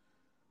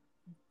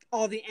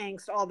all the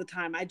angst all the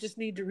time. I just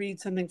need to read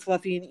something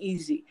fluffy and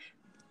easy.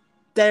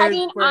 I'm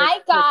not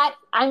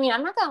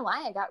gonna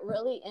lie, I got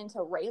really into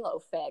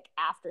Reylo fic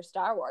after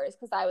Star Wars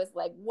because I was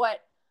like,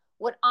 what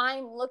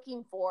I'm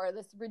looking for,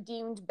 this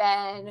redeemed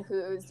Ben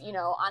who's,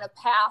 on a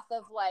path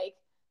of like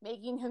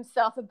making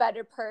himself a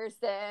better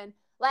person.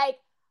 Like,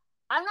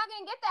 I'm not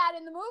going to get that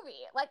in the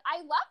movie. Like, I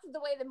loved the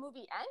way the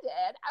movie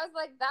ended. I was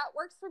like, that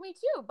works for me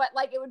too. But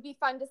like, it would be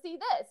fun to see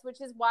this,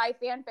 which is why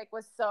fanfic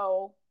was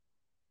so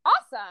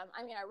awesome.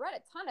 I mean, I read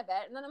a ton of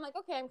it and then I'm like,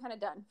 okay, I'm kind of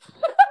done.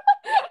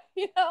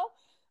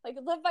 Like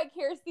live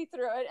vicariously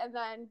through it and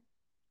then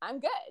I'm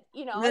good,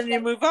 And then you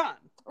move on.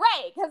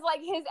 Right, because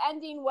like his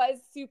ending was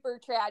super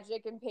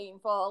tragic and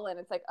painful, and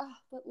it's like, oh,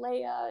 but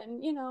Leia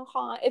and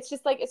Han. It's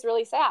just like it's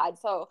really sad.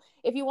 So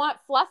if you want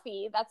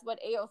fluffy, that's what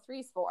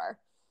AO3's for.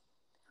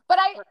 But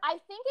I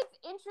think it's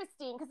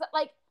interesting because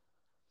like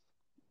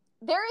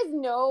there is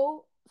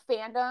no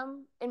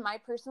fandom, in my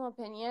personal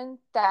opinion,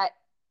 that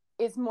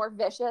is more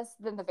vicious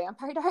than the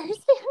Vampire Diaries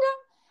fandom.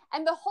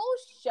 And the whole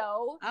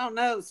show, I don't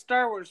know,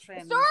 Star Wars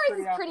fandom. Star Wars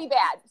is pretty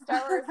bad.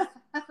 Star Wars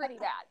is pretty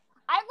bad.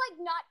 I'm like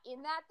not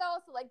in that though.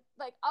 So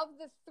like of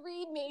the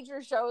 3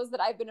 major shows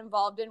that I've been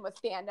involved in with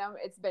fandom,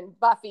 it's been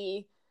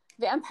Buffy,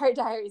 Vampire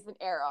Diaries, and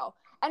Arrow.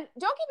 And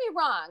don't get me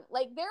wrong,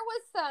 like there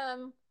was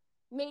some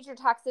major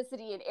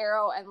toxicity in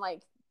Arrow, and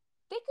like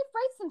they could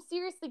write some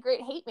seriously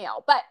great hate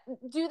mail. But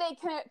do they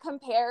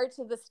compare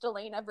to the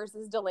Stelena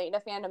versus Delena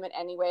fandom in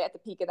any way at the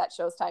peak of that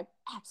show's time?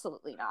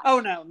 Absolutely not. Oh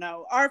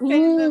no, our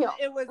fandom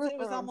it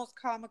was almost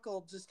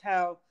comical just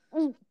how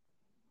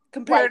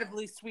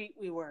comparatively sweet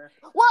we were.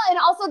 Well, and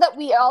also that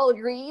we all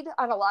agreed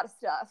on a lot of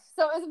stuff.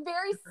 So it was a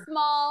very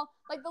small,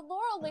 like the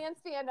Laurel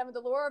Lance fandom and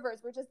the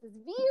Lauraverse were just this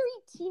very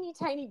teeny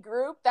tiny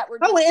group that were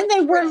just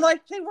they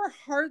were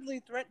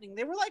hardly threatening.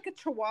 They were like a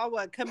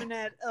Chihuahua coming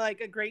at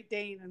like a Great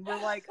Dane, and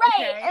we're like,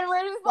 okay, and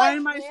we're just why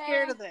am I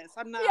scared of this?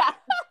 I'm not. Yeah.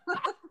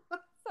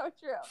 So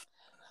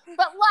true.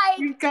 But like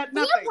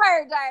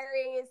Vampire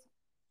Diaries,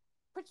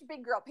 put your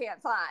big girl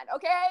pants on,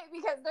 okay?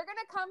 Because they're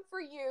gonna come for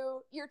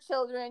you, your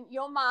children,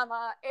 your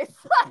mama. It's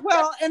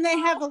like and they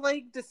have a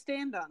leg to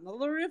stand on. The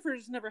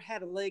Laurivers never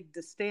had a leg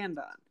to stand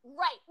on.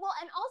 Right. Well,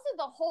 and also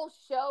the whole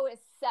show is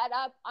set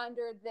up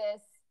under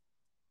this.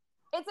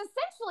 It's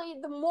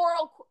essentially the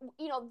moral.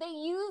 They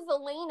use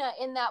Elena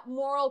in that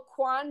moral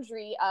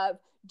quandary of: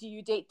 do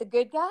you date the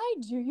good guy?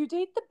 Do you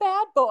date the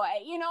bad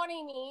boy? You know what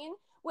I mean?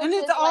 And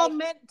it's all like,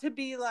 meant to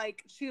be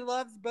like she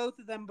loves both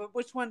of them, but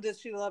which one does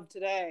she love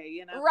today?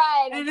 You know,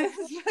 right? And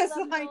it's just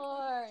like,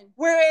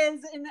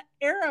 whereas in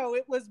Arrow,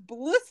 it was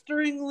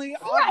blisteringly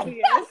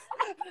obvious.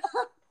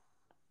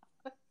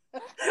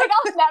 Like,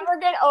 I'll never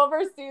get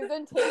over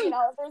Susan taking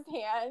Oliver's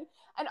hand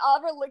and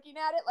Oliver looking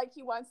at it like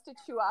he wants to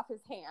chew off his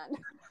hand.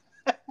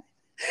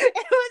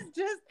 It was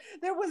just,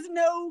 there was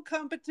no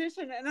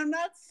competition. And I'm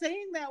not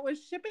saying that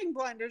was shipping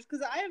blinders,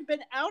 because I have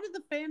been out of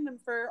the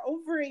fandom for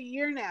over a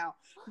year now.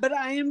 But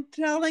I am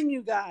telling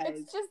you guys,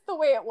 it's just the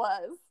way it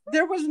was.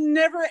 There was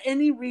never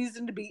any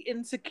reason to be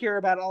insecure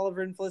about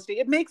Oliver and Felicity.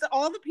 It makes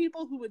all the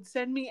people who would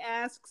send me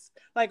asks,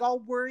 like all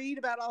worried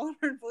about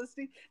Oliver and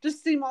Felicity,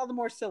 just seem all the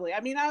more silly. I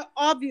mean,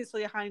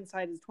 obviously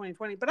hindsight is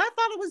 2020, but I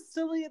thought it was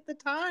silly at the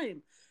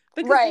time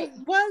because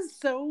it was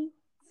so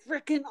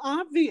freaking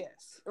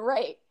obvious.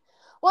 Right.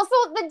 Well,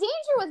 so the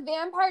danger with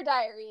Vampire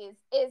Diaries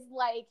is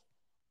like,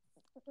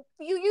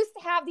 you used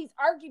to have these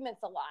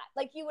arguments a lot.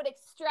 Like, you would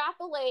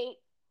extrapolate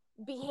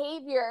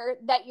behavior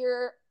that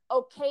you're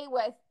okay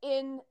with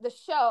in the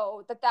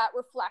show that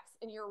reflects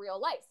in your real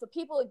life. So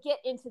people would get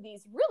into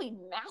these really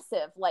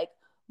massive, like,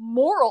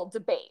 moral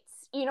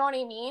debates. You know what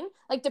I mean?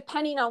 Like,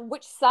 depending on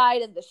which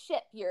side of the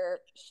ship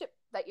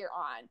that you're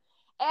on.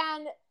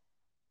 And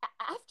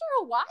after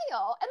a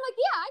while, and like,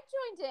 yeah, I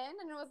joined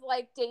in and it was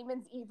like,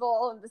 Damon's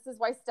evil and this is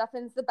why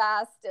Stefan's the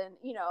best, and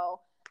you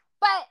know,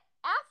 but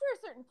after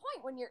a certain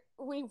point,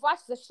 when you've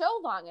watched the show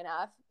long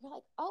enough, you're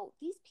like, oh,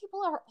 these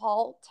people are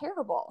all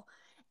terrible.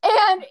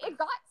 And it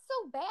got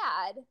so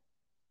bad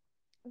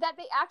that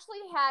they actually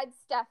had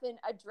Stefan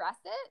address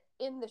it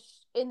in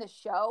the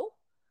show.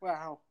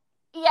 Wow.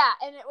 Yeah,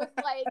 and it was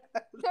like,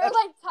 they're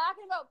like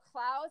talking about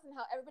Klaus and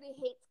how everybody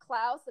hates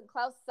Klaus and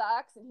Klaus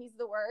sucks and he's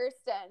the worst,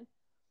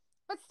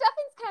 but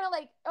Stefan's kind of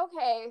like,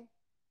 okay,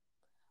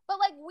 but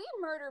like, we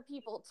murder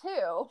people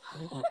too.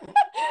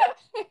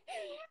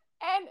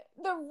 And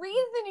the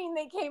reasoning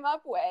they came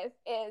up with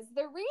is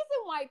the reason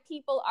why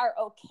people are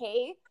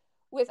okay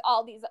with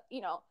all these,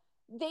 you know,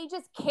 they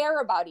just care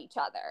about each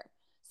other.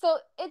 So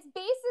it's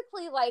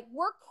basically like,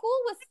 we're cool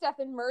with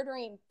Stefan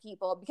murdering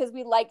people because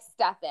we like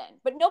Stefan,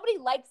 but nobody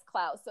likes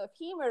Klaus. So if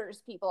he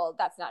murders people,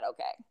 that's not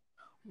okay.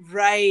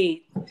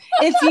 Right.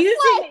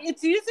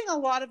 It's using a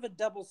lot of a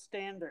double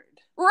standard.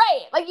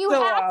 Right. Like, you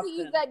have to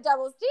use that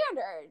double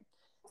standard.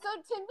 So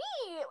to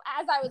me,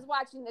 as I was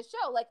watching the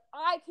show, like,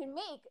 I can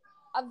make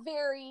a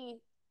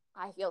very,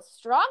 I feel,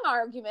 strong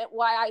argument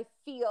why I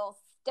feel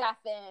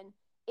Stefan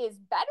is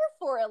better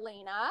for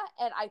Elena,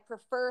 and I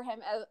prefer him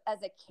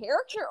as a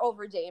character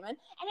over Damon. And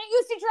it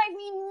used to drive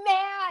me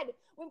mad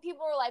when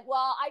people were like,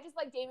 well, I just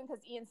like Damon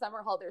because Ian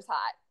Somerhalder's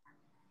hot.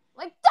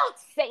 Like, don't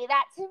say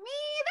that to me.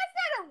 That's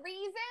not a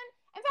reason.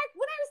 In fact,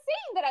 when I was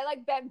saying that I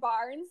like Ben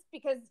Barnes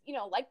because, you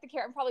know, like the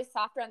character, I'm probably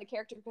softer on the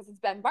character because it's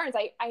Ben Barnes,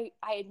 I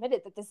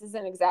admitted that this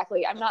isn't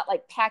exactly, I'm not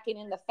like packing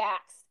in the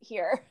facts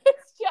here.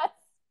 It's just,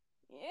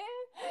 yeah.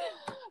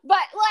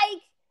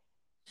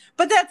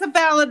 But that's a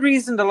valid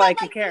reason to like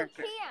a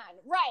character. You can,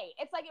 right.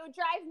 It's like, it would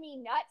drive me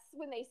nuts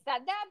when they said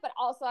that, but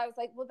also I was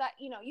like, well, that,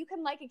 you know, you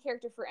can like a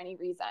character for any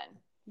reason.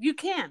 You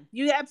can.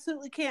 You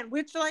absolutely can.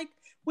 Which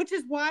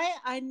is why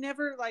I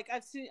never, like,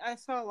 I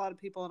saw a lot of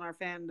people in our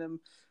fandom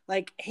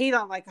like hate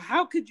on, like,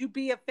 how could you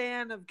be a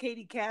fan of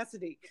Katie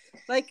Cassidy?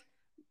 Like,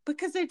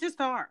 because they just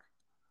are.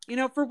 You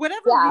know, for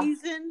whatever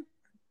reason,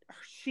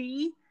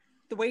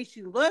 the way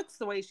she looks,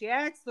 the way she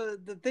acts,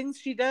 the things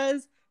she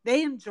does,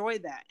 they enjoy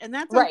that. And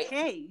that's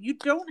okay. You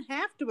don't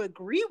have to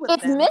agree with them.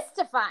 It's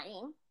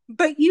mystifying.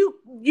 But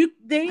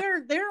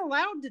they're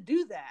allowed to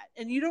do that,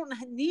 and you don't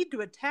need to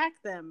attack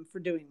them for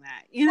doing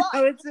that. You know,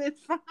 it's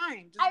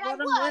fine. Just let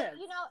them live.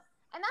 You know,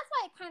 and that's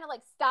why I kind of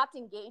like stopped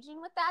engaging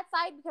with that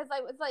side, because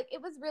I was like,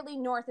 it was really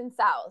North and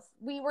South.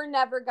 We're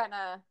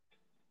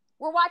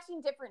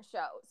watching different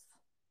shows.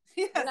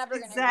 Yes,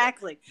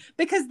 exactly.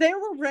 Because they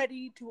were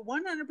ready to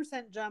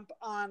 100% jump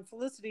on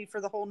Felicity for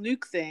the whole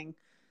nuke thing,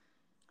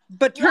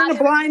 but turn a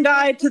blind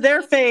eye to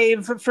their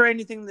fave for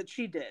anything that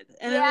she did.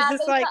 And it was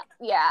just like...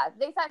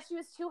 they thought she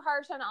was too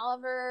harsh on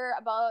Oliver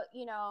about,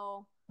 you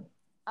know,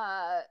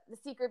 the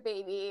secret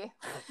baby.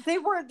 They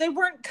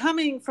weren't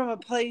coming from a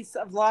place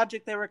of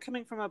logic. They were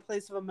coming from a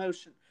place of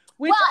emotion.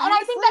 Which, and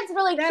I think that's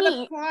really key.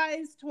 That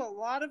applies to a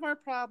lot of our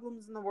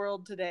problems in the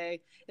world today,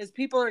 is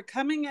people are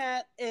coming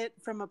at it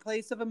from a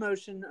place of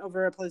emotion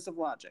over a place of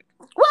logic.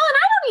 Well, and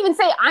I don't even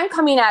say I'm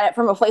coming at it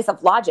from a place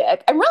of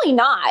logic. I'm really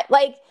not.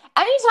 Like,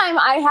 anytime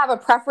I have a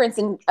preference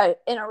in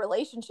a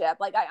relationship,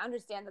 like, I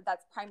understand that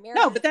that's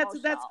primarily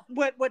that's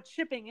what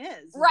shipping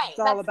is. Right. It's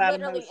all about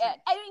literally emotion.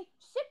 it. I mean,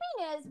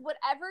 shipping is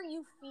whatever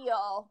you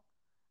feel.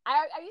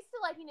 I used to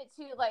liken it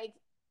to, like,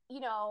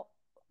 you know,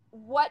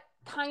 what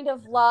kind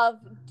of love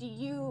do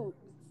you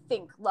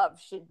think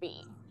love should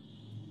be?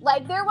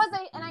 Like, there was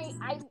and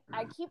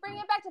I keep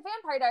bringing it back to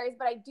Vampire Diaries,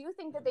 but I do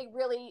think that they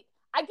really,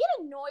 I get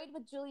annoyed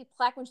with Julie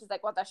Plec when she's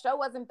like, well, the show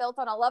wasn't built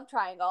on a love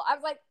triangle. I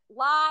was like,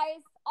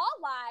 lies, all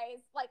lies.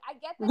 Like, I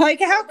get that. Like,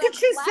 how could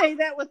you say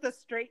that with a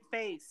straight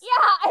face?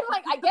 Yeah, I'm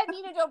like, I get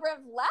Nina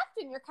Dobrev left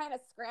and you're kind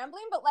of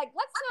scrambling, but like,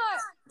 let's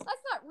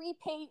not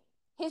repaint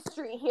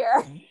history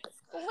here.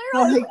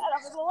 Clearly,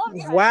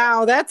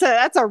 wow, that's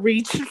a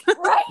reach.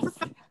 Right.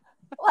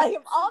 Like,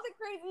 all the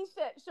crazy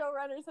shit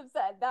showrunners have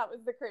said, that was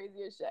the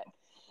craziest shit.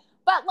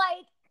 But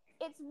like,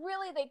 it's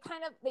really,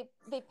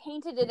 they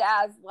painted it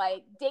as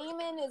like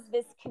Damon is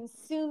this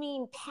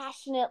consuming,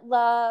 passionate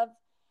love,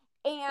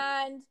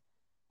 and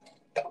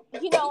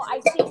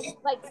I think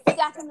like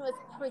Stefan was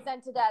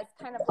presented as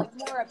kind of like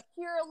more a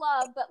pure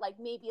love, but like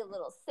maybe a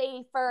little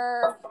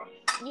safer,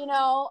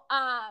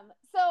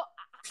 So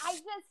I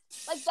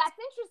just like, that's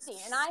interesting,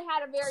 and I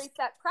had a very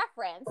set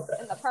preference,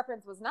 and the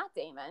preference was not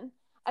Damon,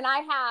 and I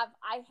have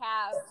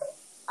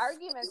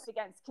arguments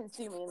against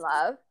consuming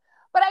love,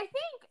 but I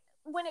think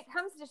when it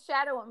comes to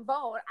Shadow and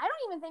Bone, I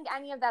don't even think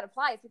any of that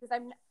applies because I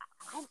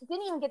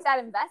didn't even get that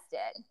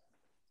invested.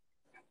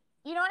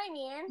 You know what I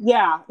mean?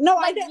 Yeah. No,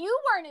 like you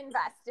weren't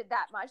invested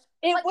that much.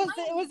 It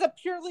was a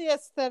purely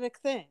aesthetic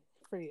thing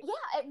for you.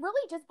 Yeah, it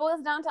really just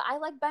boils down to I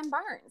like Ben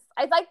Barnes.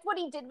 I liked what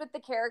he did with the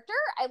character.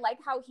 I like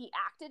how he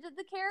acted as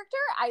the character.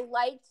 I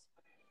liked,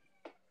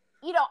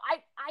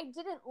 I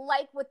didn't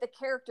like what the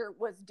character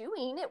was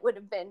doing. It would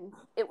have been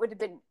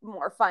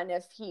more fun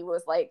if he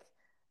was like,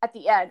 at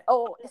the end,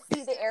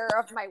 see the error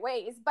of my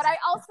ways. But I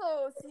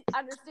also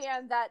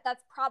understand that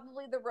that's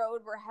probably the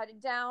road we're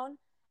headed down.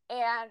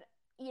 And,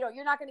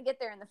 you're not going to get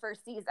there in the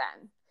first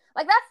season.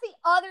 Like, that's the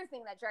other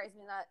thing that drives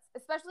me nuts,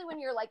 especially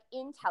when you're like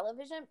in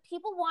television.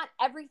 People want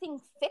everything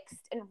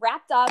fixed and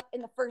wrapped up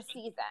in the first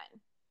season.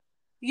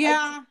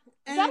 Yeah.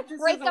 Like, and it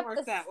just doesn't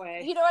work that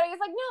way. You know what I mean?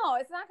 It's like, no,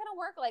 it's not going to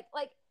work.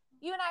 Like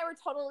you and I were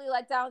totally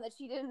let down that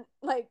she didn't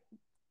like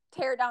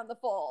tear down the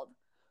fold.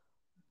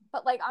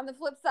 But like on the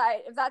flip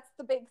side, if that's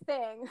the big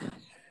thing,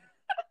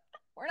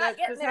 we're not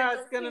getting there. That's just how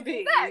it's gonna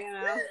be,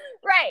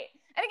 Right.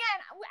 And again,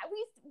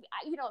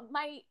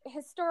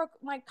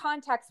 my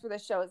context for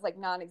this show is like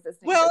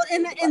non-existent. Well,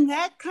 and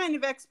that kind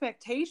of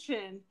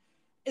expectation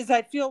is,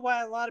 I feel,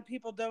 why a lot of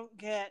people don't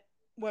get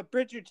what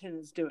Bridgerton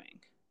is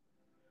doing.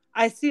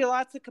 I see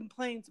lots of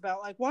complaints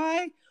about like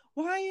why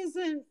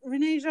isn't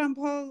Renee Jean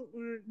Paul,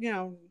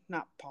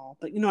 not Paul,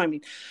 but you know what I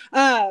mean.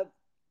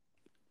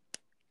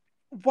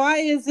 Why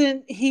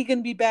isn't he going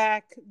to be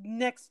back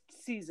next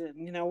season?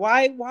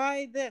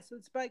 Why this?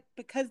 It's like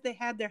because they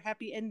had their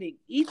happy ending.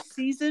 Each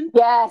season,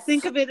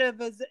 think of it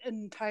as an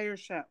entire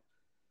show.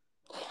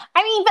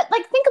 I mean, but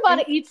like, think about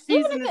it. Each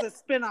season is a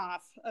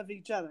spin-off of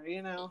each other,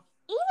 Even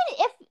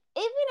if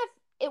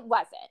it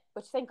wasn't,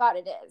 which thank God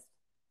it is,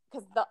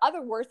 because the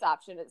other worst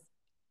option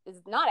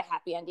is not a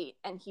happy ending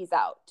and he's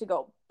out to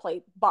go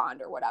play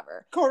Bond or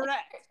whatever.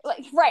 Correct.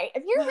 Like right.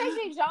 If you're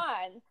Regé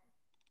Jean,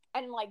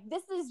 and like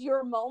this is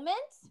your moment,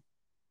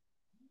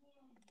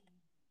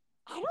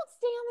 I don't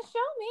stay on the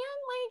show, man.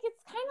 Like,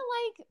 it's kind of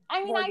like,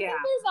 I mean, think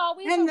there's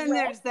always and then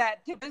there's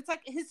that. It's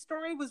like his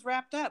story was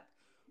wrapped up.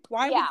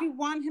 Why would you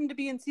want him to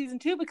be in season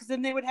 2? Because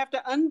then they would have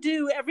to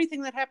undo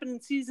everything that happened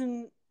in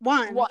season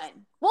 1. Well,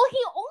 he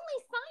only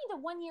signed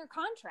a 1-year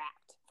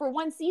contract for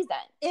 1 season.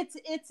 It's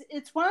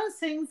one of those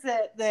things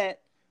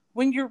that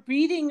when you're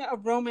reading a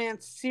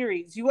romance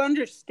series, you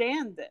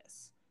understand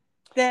this.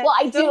 Well,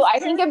 I do. I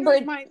think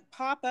it might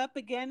pop up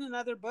again in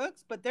other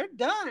books, but they're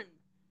done.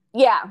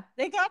 Yeah.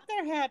 They got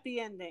their happy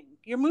ending.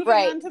 You're moving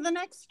on to the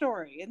next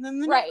story, and then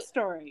the next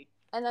story.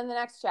 And then the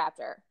next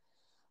chapter.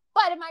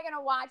 But am I going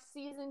to watch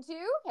season 2?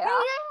 Yeah.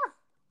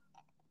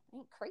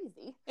 Ain't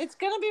crazy. It's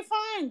going to be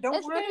fine.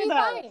 Don't worry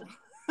about it.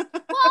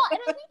 Well, and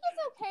I think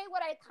it's okay.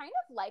 What I kind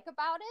of like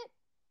about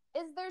it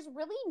is there's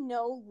really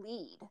no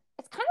lead.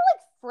 It's kind of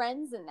like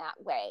Friends in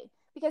that way,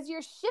 because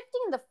you're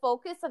shifting the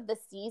focus of the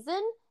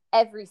season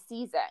every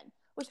season,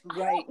 which I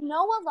don't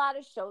know a lot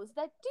of shows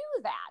that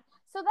do that.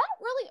 So that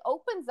really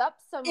opens up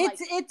some.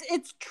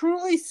 It's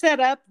truly set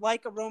up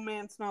like a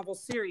romance novel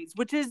series,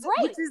 which is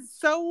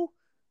so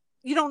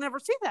you don't ever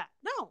see that.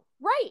 No,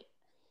 right.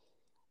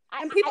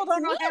 And people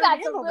don't know how to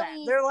handle that.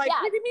 They're like,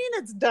 what do you mean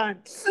it's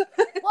done?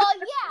 Well,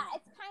 yeah,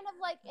 it's kind of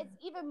like, it's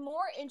even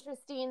more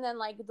interesting than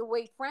like the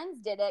way Friends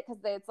did it,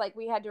 because it's like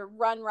we had to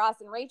run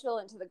Ross and Rachel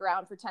into the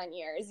ground for 10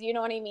 years. You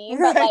know what I mean?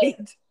 Right. But like,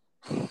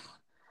 every time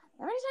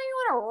you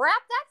want to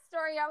wrap that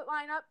story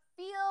outline up,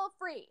 feel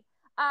free.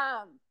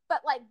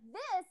 But like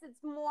this,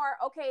 it's more,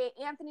 okay,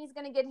 Anthony's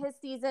going to get his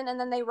season, and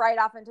then they ride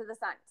off into the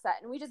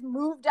sunset, and we just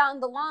move down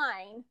the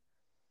line.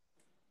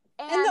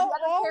 And the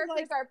other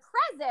characters are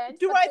present.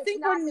 Do I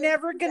think we're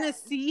never going to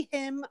see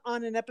him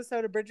on an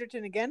episode of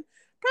Bridgerton again?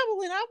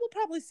 Probably not. We'll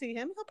probably see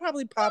him. He'll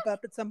probably pop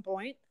up at some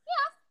point.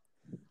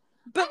 Yeah.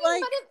 But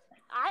I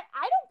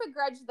don't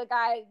begrudge the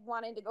guy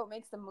wanting to go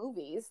make some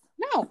movies.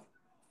 No.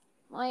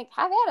 Like,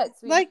 have at it,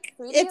 sweetie. Like,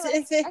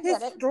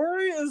 his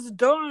story is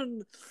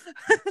done.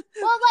 Well,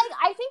 like,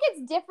 I think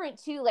it's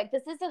different, too. Like,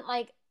 this isn't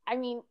like, I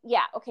mean,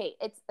 yeah, okay,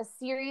 it's a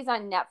series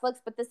on Netflix,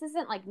 but this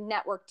isn't like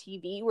network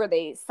TV where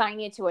they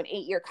sign you to an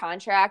 8-year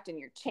contract and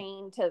you're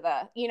chained to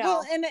the,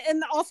 Well,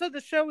 and also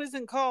the show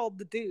isn't called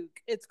The Duke.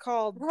 It's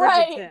called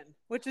right. Bridgerton,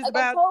 which is Like,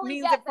 about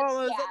means it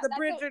follows the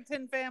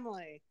Bridgerton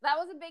family. That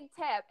was a big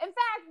tip. In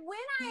fact, when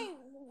I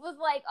was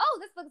like, "Oh,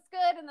 this looks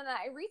good," and then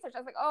I researched, I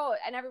was like, "Oh,"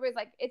 and everybody's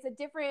like, "It's a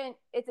different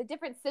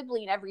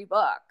sibling every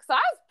book." So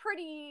I was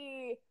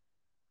pretty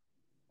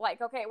like,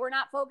 "Okay, we're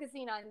not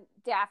focusing on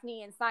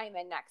Daphne and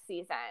Simon next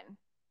season."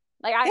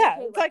 Like, I'm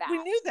okay with like that. We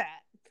knew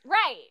that.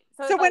 Right.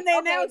 So when they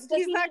announced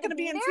he's not going to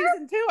be in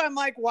season 2, I'm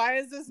like, why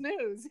is this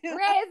news?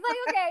 Right. It's like,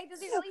 okay, does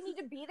he really need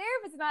to be there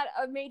if it's not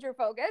a major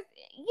focus?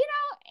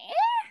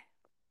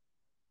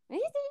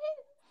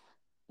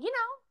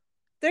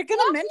 They're going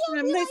to mention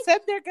him. They said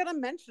they're going to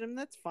mention him.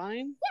 That's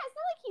fine. Yeah, it's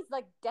not like he's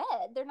like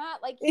dead. They're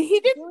not like he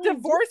didn't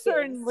divorce her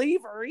and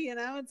leave her.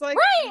 It's like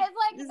right. It's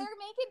like they're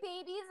making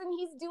babies and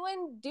he's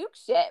doing Duke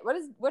shit. What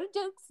do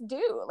Dukes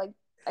do? Like,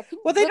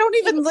 they don't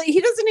even. He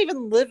doesn't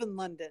even live in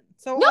London.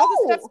 So all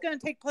the stuff's going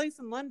to take place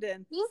in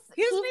London. He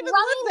doesn't even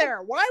live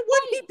there. Why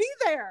would he be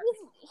there?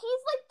 He's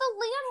like the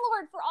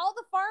landlord for all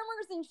the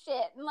farmers and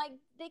shit, and like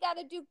they got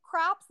to do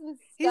crops and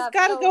stuff. He's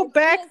got to go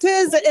back to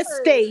his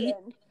estate.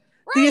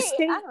 The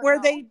estate where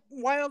they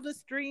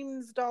wildest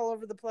dreams all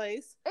over the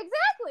place.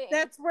 Exactly.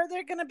 That's where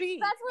they're going to be.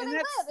 That's where they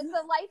live. It's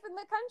a life in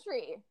the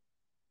country.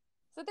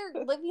 So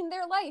they're living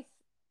their life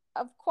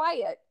of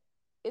quiet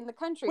in the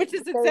country. Which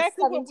is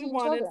exactly what we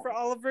wanted for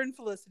Oliver and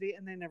Felicity,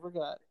 and they never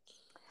got.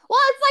 Well,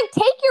 it's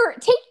like take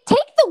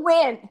the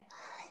win.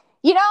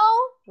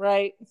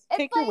 Right.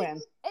 Take your win.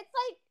 It's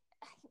like,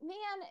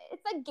 man,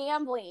 it's like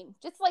gambling.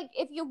 Just like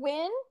if you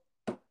win,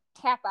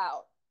 tap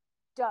out.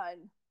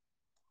 Done.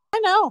 I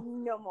know.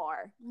 No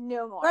more.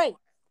 Right.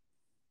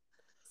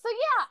 So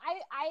yeah,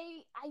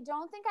 I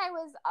don't think I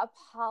was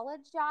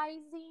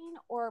apologizing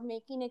or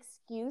making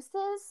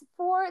excuses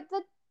for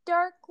the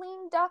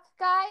Darkling Duck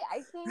guy.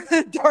 I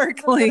think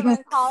Darkling. I'm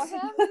gonna call him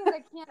because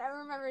I can't ever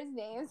remember his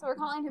name. So we're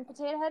calling him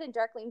Potato Head and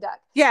Darkling Duck.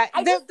 Yeah,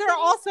 they're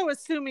also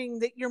assuming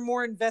that you're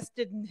more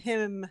invested in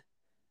him,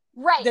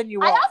 right? Than you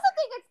are. I also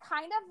think it's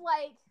kind of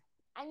like,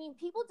 I mean,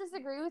 people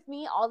disagree with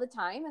me all the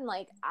time, and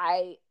like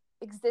I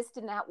exist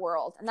in that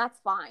world, and that's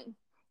fine.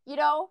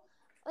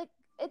 Like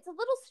it's a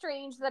little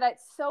strange that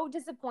it's so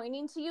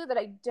disappointing to you that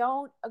I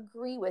don't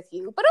agree with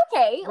you, but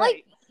okay, right.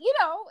 Like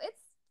it's.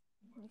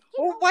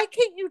 Why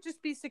can't you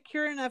just be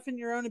secure enough in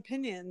your own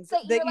opinions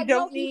that you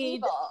don't need?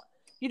 Evil.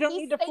 You don't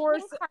need to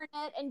force.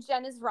 Incarnate and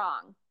Jen is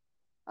wrong.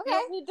 Okay. You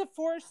don't need to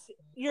force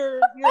your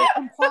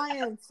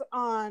compliance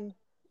on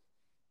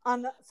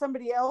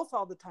somebody else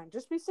all the time.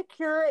 Just be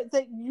secure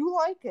that you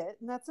like it,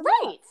 and that's enough.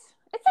 Right.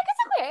 It's like it's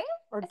okay.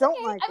 Or it's don't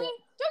okay. like it. I mean,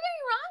 don't get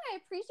me wrong. I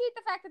appreciate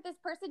the fact that this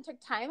person took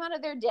time out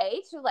of their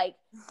day to like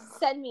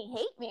send me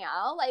hate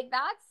mail. Like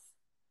that's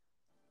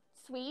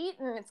sweet,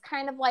 and it's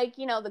kind of like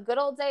the good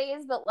old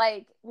days. But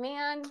like,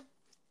 man,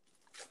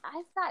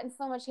 I've gotten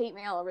so much hate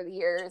mail over the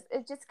years.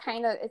 It's just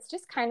kind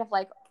of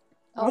like,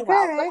 oh okay.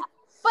 Wow.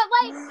 But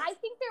like, I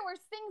think there were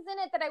things in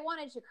it that I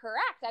wanted to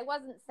correct. I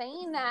wasn't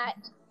saying that.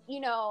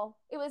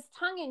 It was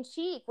tongue in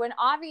cheek when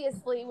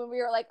obviously when we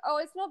were like, oh,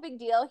 it's no big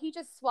deal. He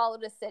just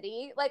swallowed a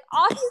city. Like,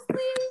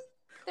 obviously.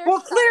 Well,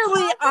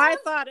 clearly I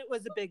thought it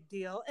was a big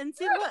deal. And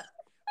see,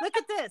 look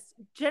at this.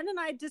 Jen and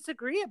I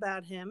disagree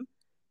about him.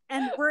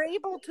 And we're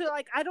able to,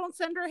 like, I don't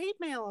send her hate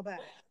mail about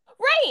it.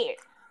 Right.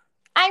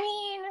 I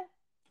mean,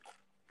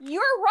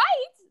 you're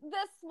right.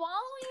 The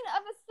swallowing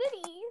of a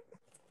city,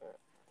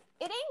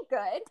 it ain't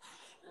good.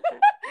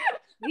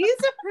 He's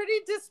a pretty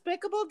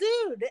despicable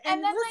dude.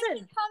 And then like he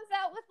comes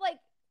out with like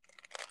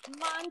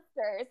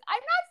monsters.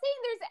 I'm not saying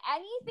there's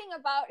anything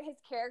about his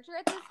character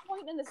at this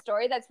point in the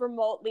story that's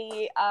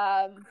remotely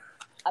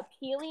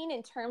appealing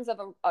in terms of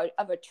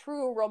a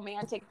true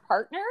romantic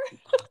partner.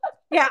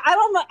 Yeah, I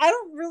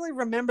don't really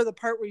remember the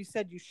part where you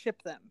said you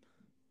ship them.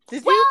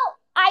 Did you? Well,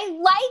 I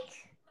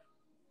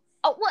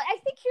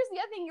think here's the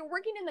other thing. You're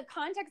working in the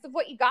context of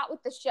what you got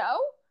with the show.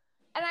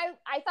 And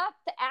I thought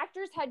the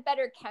actors had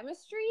better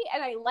chemistry,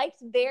 and I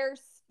liked their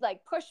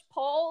like push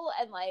pull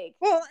and like.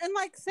 Well, and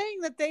like saying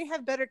that they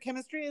have better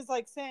chemistry is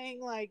like saying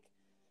like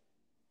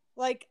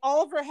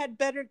Oliver had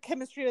better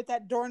chemistry with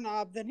that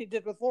doorknob than he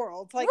did with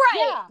Laurel. It's like, right.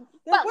 Yeah,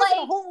 there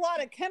wasn't a whole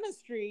lot of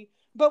chemistry,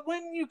 but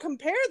when you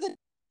compare the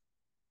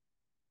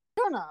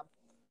doorknob.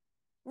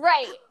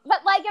 Right.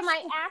 But like, am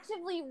I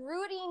actively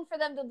rooting for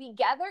them to be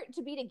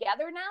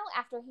together now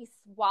after he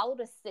swallowed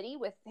a city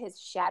with his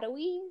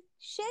shadowy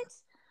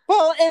shit?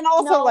 Well, and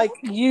also like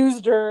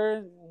used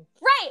her.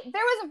 Right.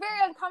 There was a very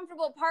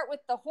uncomfortable part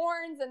with the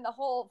horns and the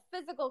whole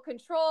physical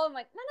control. I'm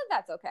like, none of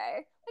that's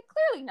okay. Like,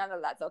 clearly none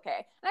of that's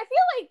okay. And I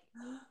feel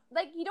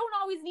like you don't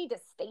always need to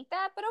state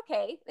that, but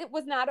okay, it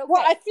was not okay.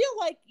 Well, I feel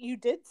like you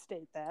did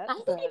state that. I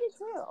think I did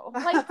too.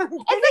 Like, I'm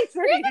like,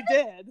 sure you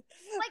did.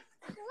 Like,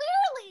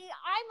 clearly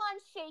I'm on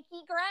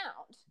shaky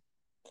ground.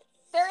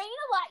 There ain't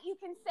a lot you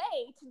can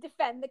say to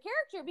defend the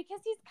character because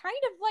he's kind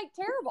of like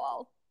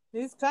terrible.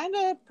 He's kind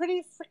of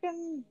pretty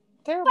freaking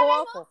terrible. But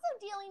I'm also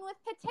dealing with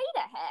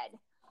Potato Head.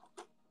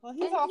 Well,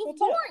 he's and awful he's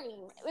too.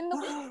 boring in the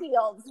wheat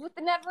fields with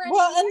the never-ending.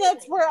 Well, and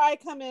that's where I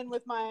come in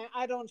with my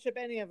I don't ship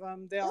any of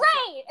them. They all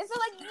right. And so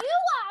like you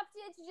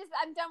opted to just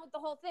I'm done with the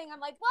whole thing. I'm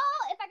like, well,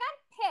 if I got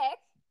to pick,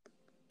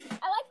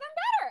 I like them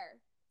better.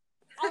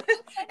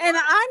 And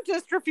I'm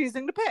just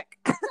refusing to pick.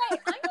 Right. I'm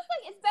just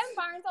like, it's Ben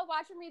Barnes. I'll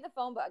watch him read the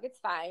phone book. It's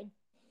fine.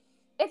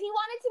 If he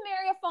wanted to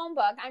marry a phone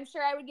book, I'm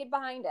sure I would get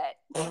behind it.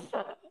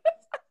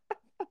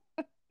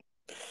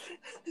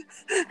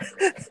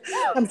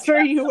 I'm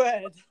sure you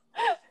would.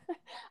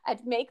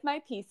 I'd make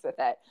my peace with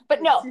it.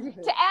 But no, to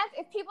ask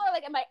if people are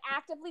like, am I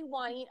actively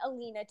wanting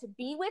Alina to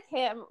be with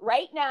him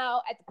right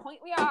now at the point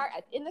we are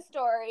in the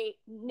story?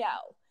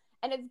 No.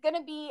 And it's going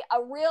to be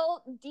a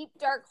real deep,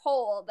 dark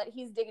hole that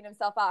he's digging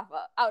himself out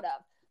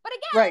of. But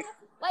again,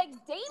 like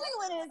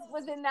Damon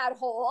was in that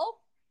hole.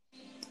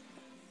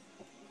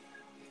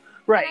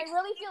 Right. And I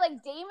really feel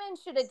like Damon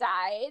should have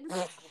died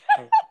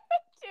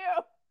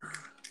to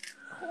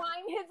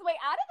climb his way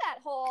out of that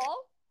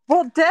hole.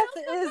 Well, death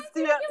is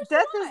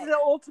the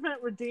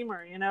ultimate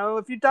redeemer. You know,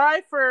 if you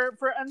die for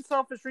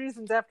unselfish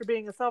reasons after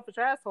being a selfish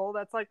asshole,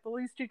 that's like the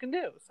least you can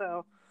do.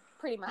 So,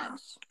 pretty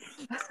much.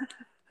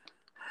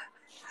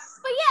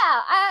 But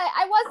yeah,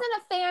 I wasn't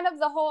a fan of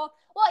the whole.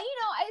 Well, you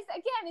know,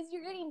 as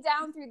you're getting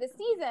down through the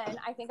season,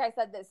 I think I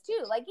said this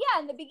too. Like, yeah,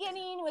 in the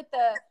beginning with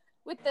the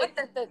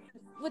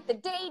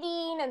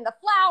dating and the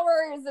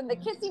flowers and the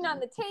kissing on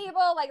the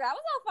table, like that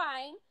was all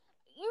fine.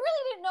 You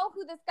really didn't know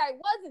who this guy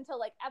was until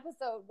like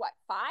episode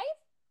 5?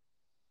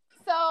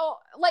 So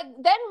like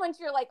then once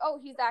you're like, oh,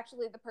 he's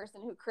actually the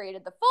person who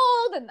created the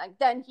fold, and like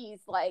then he's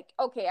like,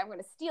 okay, I'm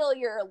gonna steal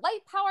your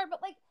light power,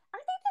 but like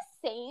aren't they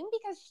the same?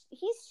 Because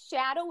he's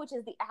shadow, which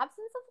is the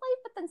absence of light,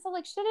 but then so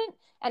like shouldn't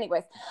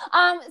anyways.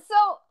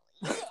 So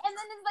and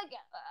then it's like,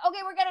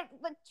 okay, we're gonna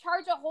like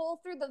charge a hole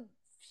through the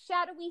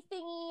shadowy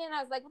thingy, and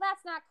I was like, well,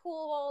 that's not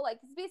cool. Like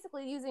he's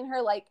basically using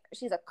her like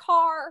she's a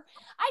car.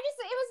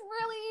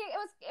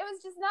 It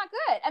was just not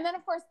good. And then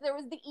of course there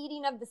was the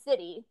eating of the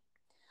city,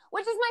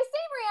 which is my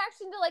same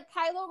reaction to like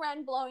Kylo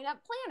Ren blowing up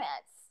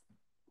planets.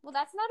 Well,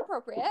 that's not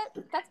appropriate.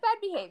 That's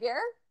bad behavior.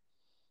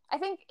 I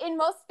think in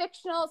most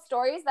fictional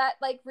stories that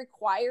like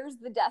requires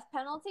the death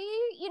penalty.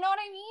 You know what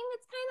I mean?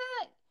 It's kind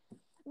of.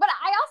 But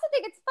I also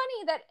think it's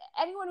funny that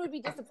anyone would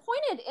be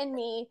disappointed in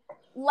me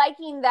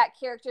liking that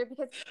character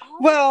because all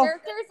the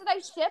characters that I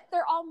ship,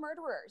 they're all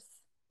murderers.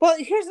 Well,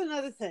 here's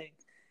another thing.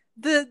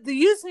 The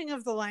using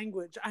of the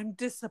language, I'm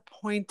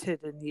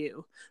disappointed in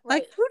you.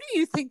 Right. Like, who do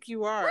you think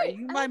you are? Right. Are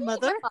you my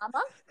mother? My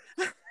mama.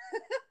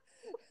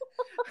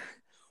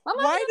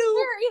 Mama's not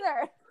there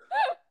either.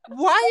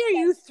 Why are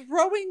you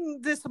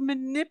throwing this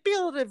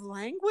manipulative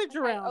language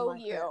around? I owe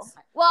like you. This?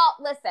 Well,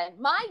 listen,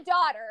 my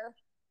daughter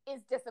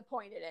is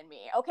disappointed in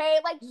me, okay?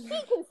 Like, she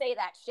can say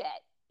that shit.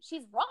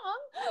 She's wrong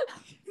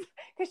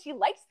because she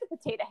likes the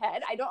potato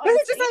head. I don't understand.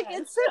 It's just like,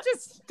 it's such a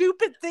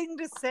stupid thing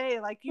to say.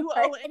 Like, you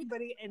owe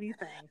anybody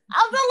anything.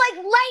 Although, like,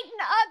 lighten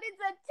up. It's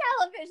a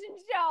television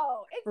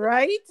show. It's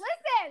right?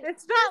 Listen.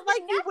 It's not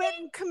like you went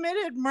and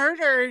committed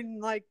murder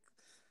and, like,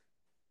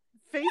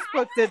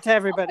 Facebooked it to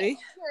everybody.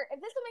 Okay, sure.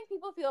 If this will make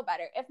people feel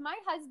better. If my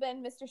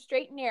husband, Mr.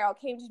 Straight and Narrow,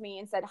 came to me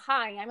and said,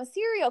 hi, I'm a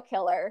serial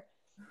killer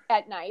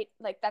at night,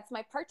 like, that's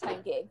my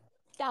part-time gig,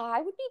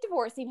 I would be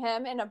divorcing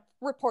him and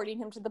reporting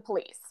him to the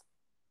police.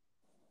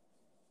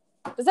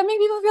 Does that make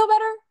people feel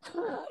better?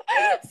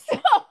 So,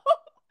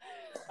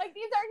 like,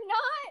 these are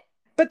not.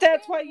 But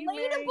that's why you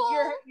married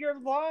your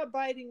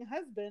law-abiding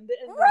husband.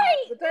 Right.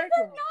 These are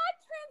not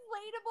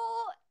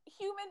translatable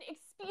human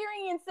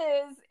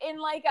experiences in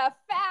like a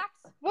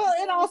fact. Well,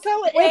 and also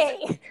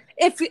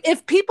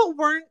if people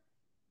weren't,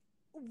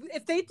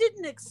 if they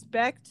didn't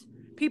expect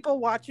people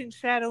watching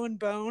Shadow and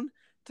Bone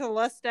to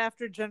lust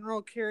after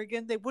General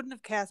Kerrigan, they wouldn't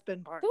have cast Ben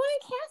Barnes. They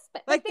wouldn't cast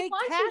Ben. Like they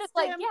cast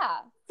him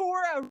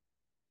for a.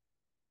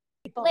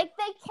 Like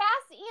they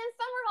cast Ian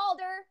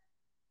Somerhalder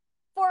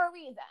for a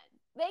reason.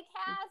 They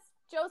cast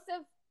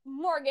Joseph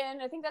Morgan,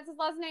 I think that's his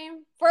last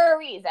name, for a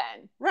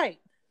reason. Right.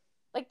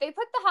 Like they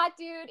put the hot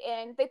dude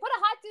in. They put a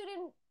hot dude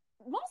in.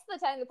 Most of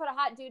the time, they put a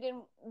hot dude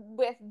in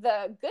with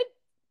the good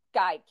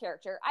guy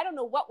character. I don't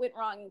know what went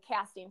wrong in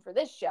casting for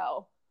this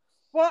show.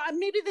 Well,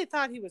 maybe they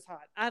thought he was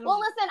hot. I don't know.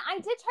 Listen, I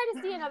did try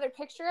to see another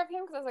picture of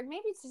him because I was like,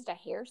 maybe it's just a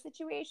hair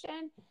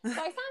situation. So I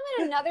saw him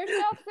in another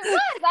show because it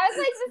was. I was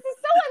like, this is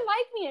so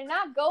unlike me to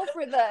not go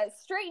for the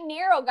straight and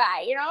narrow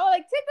guy. You know,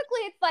 like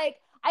typically it's like,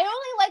 I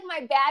only like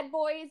my bad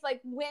boys like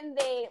when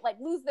they like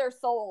lose their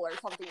soul or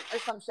something or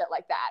some shit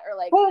like that, or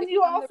like. Well,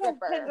 you also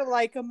tend to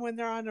like them when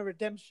they're on a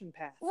redemption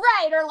path,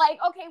 right? Or like,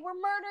 okay, we're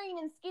murdering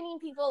and skinning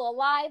people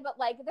alive, but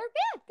like they're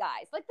bad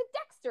guys, like the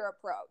Dexter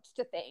approach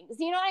to things.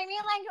 You know what I mean?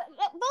 Like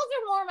those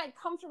are more my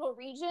comfortable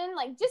region.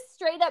 Like just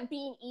straight up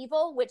being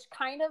evil, which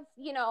kind of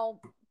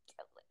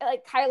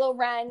like Kylo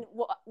Ren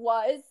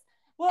was.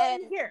 Well,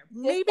 and here,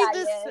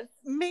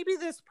 maybe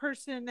this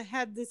person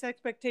had this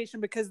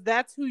expectation because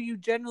that's who you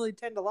generally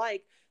tend to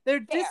like. They're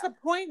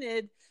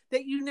disappointed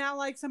that you now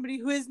like somebody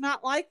who is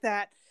not like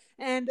that.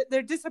 and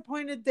they're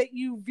disappointed that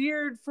you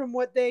veered from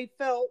what they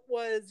felt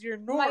was your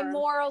norm. My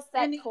moral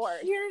set and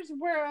course. Here's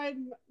where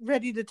I'm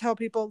ready to tell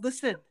people,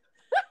 listen,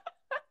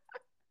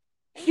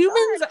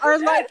 humans are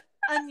like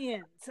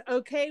onions,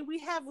 okay? We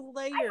have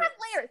layers. I have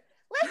layers.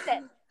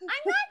 Listen,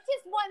 I'm not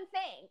just one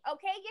thing,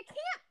 okay? You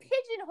can't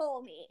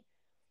pigeonhole me.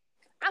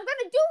 I'm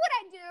going to do what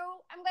I do.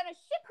 I'm going to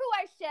ship who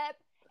I ship.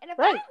 And if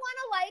I don't want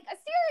to like a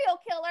serial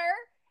killer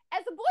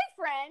as a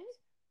boyfriend.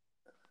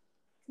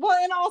 Well,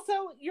 and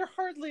also, you're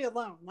hardly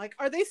alone. Like,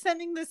 are they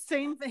sending this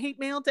same hate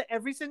mail to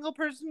every single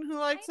person who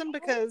likes him?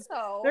 Because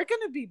they're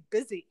going to be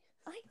busy.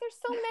 Like, there's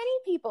so many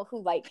people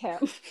who like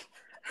him.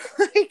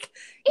 Like,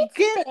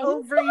 get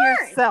over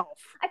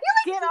yourself. I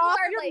feel like get off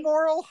your like,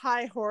 moral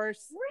high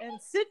horse and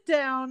sit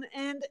down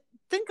and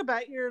think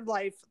about your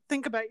life.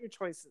 Think about your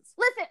choices.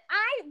 Listen,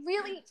 I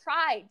really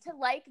tried to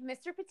like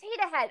Mr.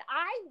 Potato Head.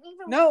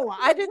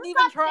 I didn't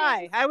even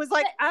try. I was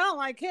like, I don't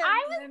like him.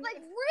 I was like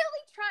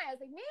really trying. I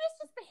was like, maybe it's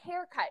just the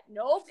haircut.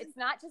 Nope, it's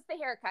not just the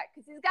haircut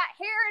because he's got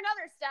hair and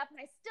other stuff, and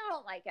I still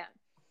don't like him.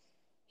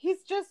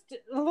 He's just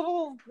a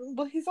little.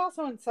 Well, he's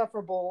also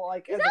insufferable.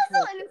 Like he's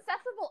also an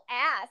insufferable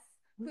ass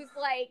who's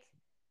like.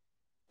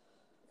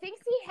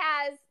 Thinks he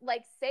has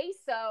like say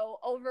so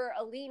over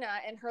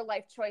Alina and her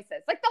life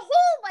choices. Like the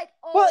whole like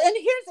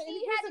here's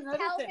had to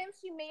tell him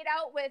she made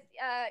out with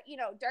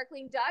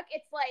Darkwing Duck.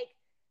 It's like,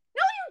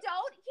 no, you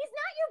don't. He's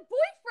not your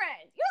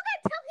boyfriend. You don't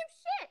gotta tell him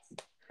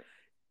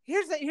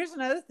shit. Here's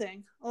another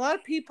thing. A lot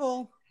of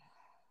people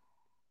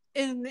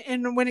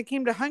in when it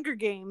came to Hunger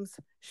Games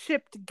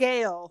shipped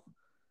Gale,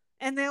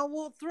 and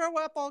will throw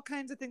up all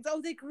kinds of things.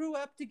 Oh, they grew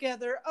up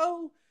together.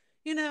 Oh,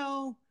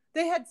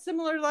 they had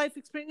similar life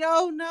experience.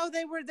 Oh no,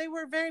 they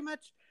were very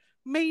much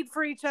made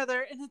for each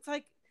other. And it's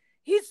like,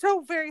 he's so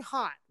very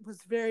hot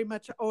was very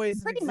much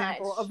always an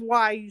example of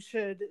why you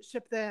should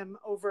ship them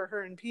over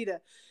her and Peeta.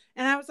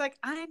 And I was like,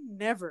 I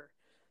never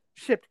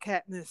shipped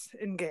Katniss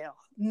and Gale.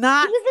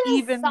 Not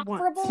even once. He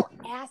was an insufferable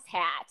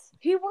asshat.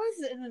 He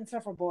was an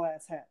insufferable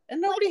asshat.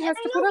 And nobody has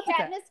to put up with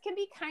that. Katniss can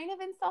be kind of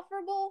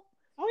insufferable.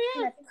 Oh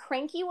yeah. In a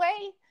cranky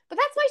way. But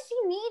that's why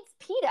she needs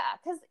Peeta.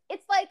 Because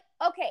it's like,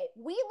 okay,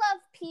 we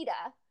love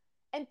Peeta.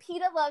 And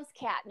Peeta loves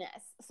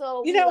Katniss,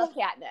 so we love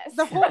Katniss.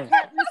 The whole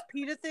Katniss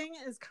Peeta thing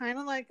is kind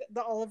of like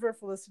the Oliver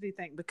Felicity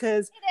thing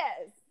because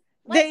it is.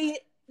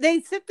 Like, they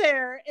sit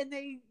there and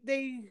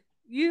they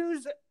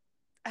use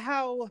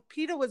how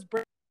Peeta was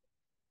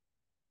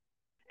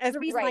as a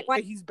reason like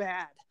why he's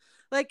bad.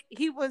 Like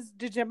he was.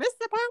 Did you miss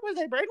the part where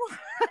they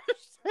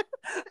brainwashed?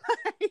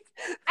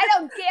 I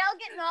know Gale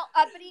getting all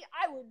uppity.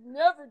 I would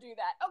never do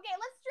that. Okay,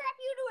 let's strap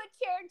you to a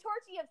chair and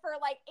torture you for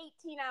like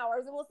 18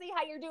 hours, and we'll see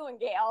how you're doing,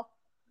 Gale.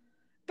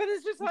 But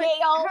it's just like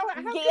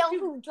Gale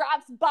who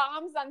drops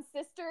bombs on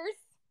sisters.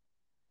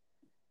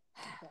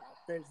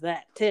 There's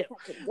that too.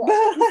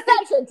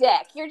 Such a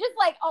dick. You're just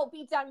like, oh,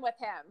 be done with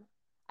him.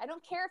 I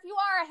don't care if you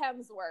are a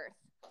Hemsworth.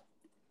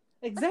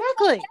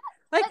 Exactly.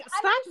 Like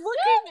stop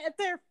looking at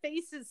their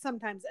faces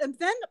sometimes.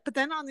 But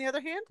then on the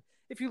other hand,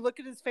 if you look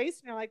at his face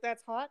and you're like,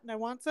 that's hot and I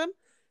want some,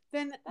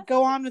 then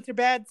go on with your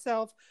bad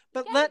self.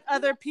 But let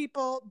other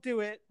people do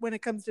it when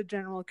it comes to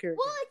general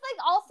curiosity. Well, it's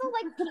like also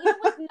like Peeta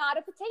was not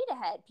a potato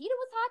head. Peeta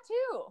was hot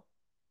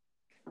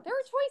too. There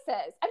were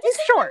choices. He's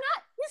short.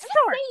 He's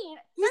short.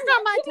 He's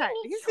not my type.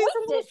 He's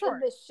a little short.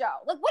 In this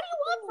show. Like, what do you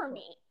want from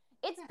me?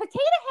 It's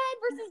Potato Head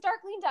versus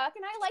Darkwing Duck,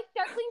 and I like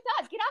Darkwing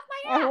Duck. Get off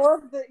my ass. I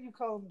love that you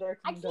call him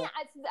Darkwing Duck.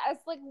 I can't.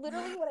 It's like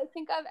literally what I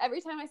think of every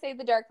time I say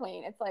the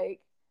Darkwing. It's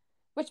like.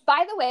 Which,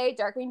 by the way,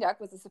 Darkwing Duck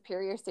was a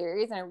superior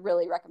series, and I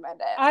really recommend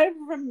it. I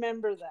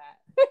remember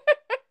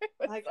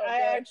that. Like, so I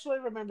actually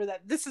remember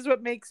that. This is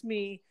what makes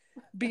me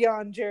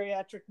beyond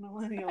geriatric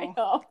millennial. I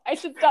know. I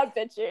should stop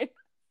bitching.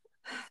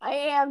 I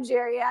am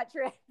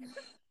geriatric.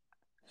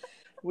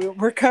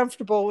 We're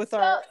comfortable with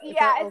our...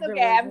 Yeah, it's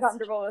okay. I'm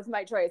comfortable with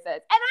my choices.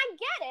 And I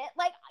get it.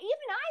 Like,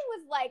 even I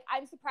was like,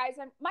 I'm surprised.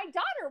 My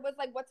daughter was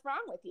like, what's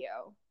wrong with you?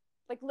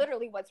 Like,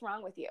 literally, what's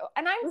wrong with you?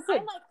 And I'm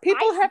like,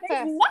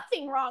 there's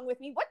nothing wrong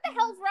with me. What the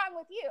hell's wrong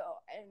with you?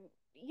 And,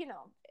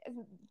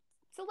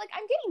 so, like,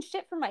 I'm getting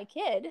shit from my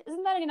kid.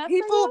 Isn't that enough for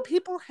you?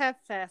 People have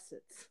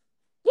facets.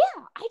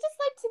 Yeah, I just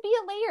like to be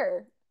a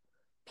layer.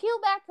 Peel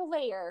back a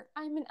layer.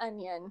 I'm an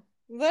onion.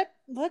 Let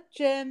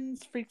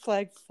Jen's freak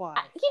flag fly.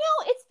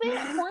 It's been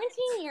a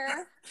quarantine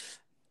year.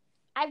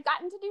 I've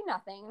gotten to do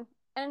nothing.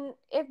 And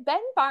if Ben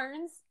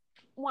Barnes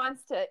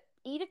wants to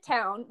eat a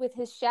town with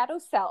his shadow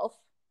self,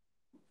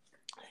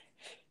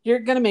 you're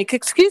going to make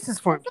excuses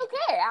for him. It's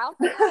okay. I'll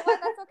figure out why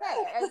that's okay.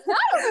 It's not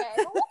okay,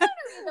 but we'll find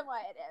a reason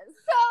why it is.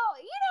 So,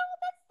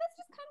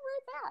 that's just kind of where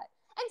it's at.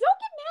 And don't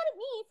get mad at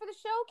me for the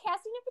show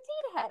casting a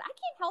potato head. I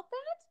can't help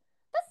that.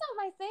 That's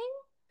not my thing.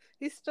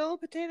 He's still a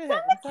potato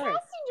head. Send the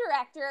casting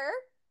director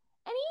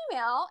an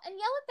email and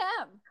yell at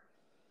them.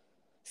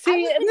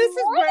 See, and this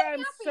is where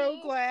I'm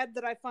so glad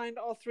that I find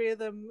all three of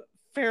them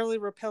fairly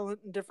repellent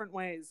in different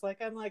ways.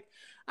 Like, I'm like,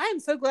 I am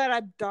so glad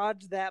I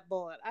dodged that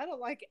bullet. I don't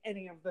like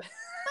any of them.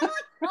 But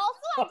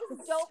also, I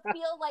just don't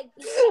feel like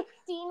the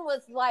scene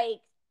was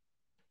like,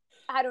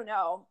 I don't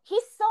know.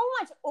 He's so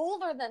much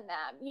older than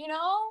them,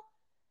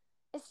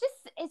 it's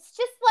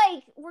just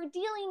like we're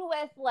dealing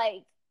with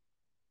like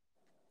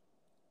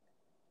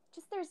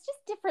there's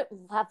just different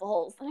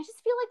levels, and I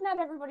just feel like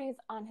not everybody's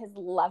on his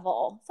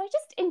level. So I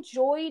just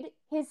enjoyed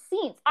his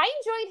scenes. I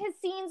enjoyed his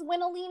scenes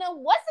when Alina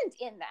wasn't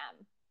in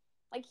them.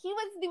 Like, he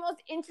was the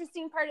most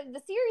interesting part of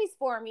the series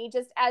for me,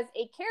 just as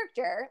a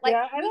character. Like,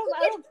 yeah, I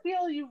don't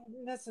feel you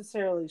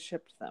necessarily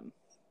shipped them.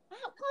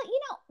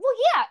 Well,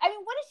 yeah. I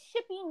mean, what does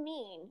shipping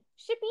mean?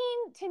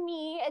 Shipping, to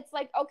me, it's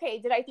like, okay,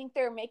 did I think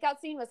their makeout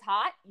scene was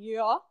hot?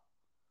 Yeah.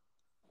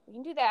 We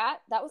can do that.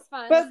 That was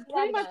fun. But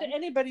pretty much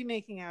anybody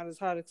making out is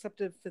hot,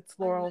 except if it's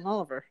Laurel and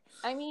Oliver.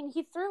 I mean,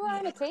 he threw her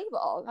on a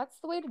table. That's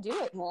the way to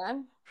do it,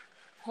 man.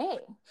 Hey.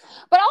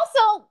 But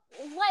also,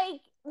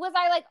 like, was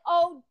I like,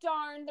 oh,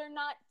 darn, they're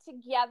not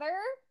together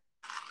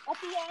at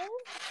the end?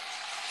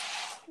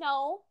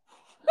 No.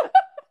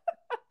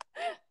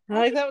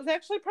 Like, that was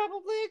actually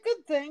probably a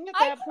good thing at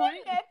that point.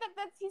 I admit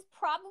that he's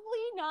probably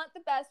not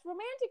the best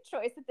romantic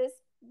choice at this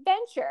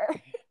venture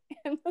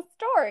in the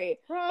story.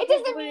 Probably. It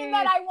doesn't mean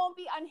that I won't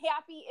be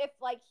unhappy if,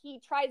 like, he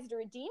tries to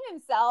redeem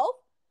himself.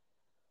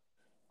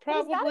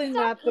 Probably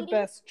not the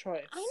best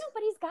choice. I know,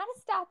 but he's got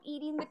to stop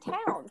eating the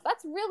towns.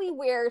 That's really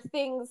where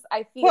things,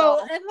 I feel.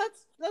 Well, and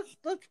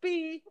let's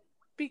be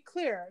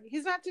clear.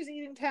 He's not just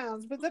eating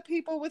towns, but the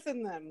people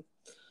within them.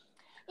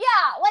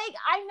 Yeah, like,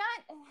 I'm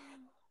not.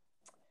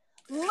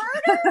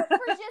 Murder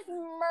for just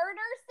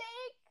murder's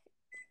sake?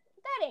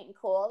 That ain't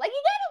cool. Like,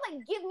 you gotta,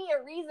 like, give me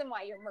a reason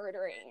why you're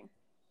murdering.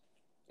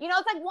 You know,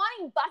 it's like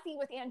wanting Buffy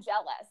with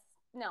Angelus.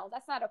 No,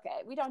 that's not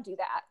okay. We don't do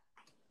that.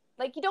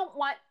 Like, you don't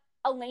want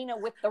Elena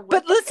with the...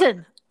 But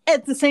listen,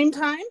 at the same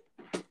time,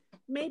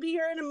 maybe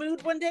you're in a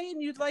mood one day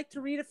and you'd like to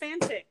read a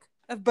fanfic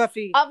of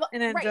Buffy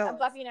and Angelus. Right, of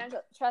Buffy and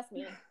Angelus. Trust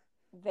me.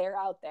 They're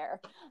out there.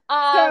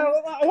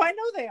 I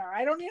know they are.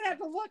 I don't even have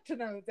to look to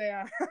know that they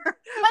are. But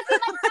see,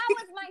 like, that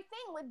was my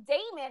thing with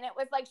Damon. It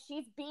was like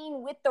she's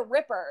being with the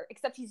Ripper,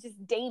 except he's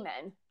just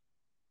Damon.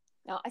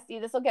 No, I see.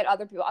 This will get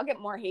other people. I'll get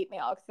more hate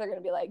mail because they're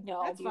gonna be like,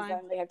 "No,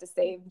 they have to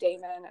save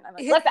Damon." And I'm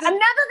like, "Listen, I'm never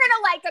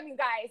gonna like him, you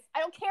guys. I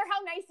don't care how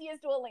nice he is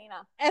to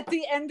Elena." At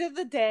the end of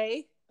the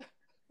day,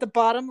 the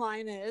bottom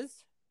line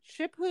is: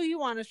 ship who you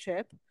want to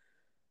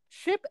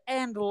ship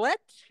and let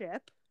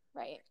ship.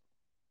 Right.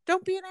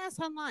 Don't be an ass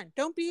online.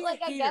 Don't be like,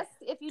 I guess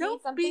if you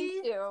need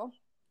something to.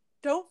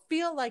 Don't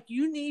feel like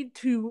you need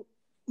to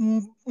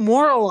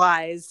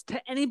moralize to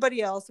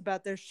anybody else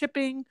about their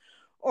shipping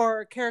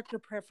or character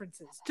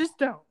preferences. Just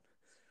don't.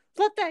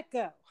 Let that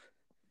go.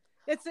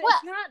 It's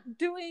not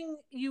doing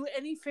you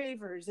any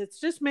favors. It's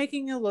just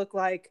making you look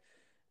like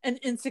an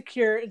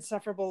insecure,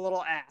 insufferable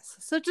little ass.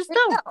 So just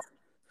don't.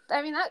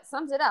 I mean, that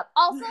sums it up.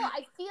 Also,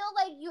 I feel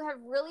like you have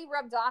really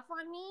rubbed off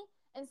on me.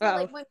 And so,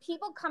 like, when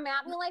people come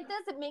at me like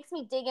this, it makes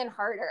me dig in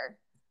harder.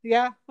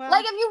 Yeah. Well,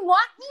 like, if you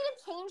want me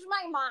to change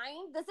my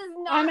mind, this is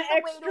not the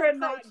way to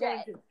approach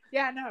it.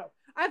 Yeah, no.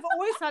 I've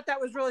always thought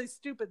that was really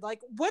stupid.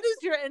 Like, what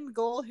is your end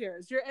goal here?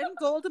 Is your end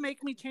goal to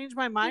make me change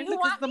my mind?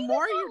 Because the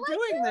more you're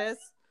doing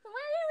this... Why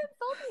are you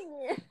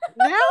insulting me?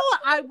 Now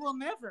I will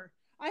never.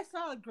 I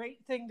saw a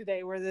great thing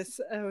today where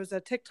it was a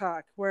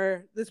TikTok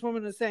where this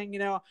woman was saying, you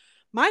know,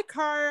 my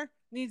car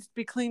needs to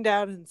be cleaned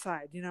out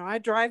inside. You know, I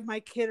drive my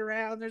kid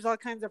around. There's all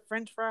kinds of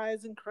French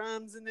fries and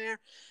crumbs in there.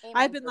 Amen,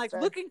 I've been like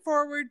looking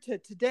forward to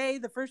today,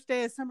 the first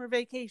day of summer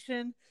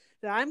vacation,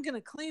 that I'm going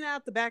to clean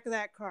out the back of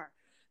that car.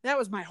 That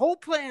was my whole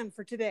plan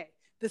for today.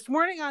 This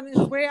morning on his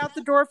way out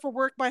the door for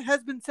work, my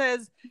husband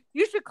says,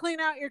 you should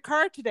clean out your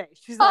car today.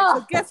 She's like,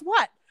 so guess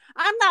what?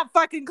 I'm not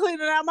fucking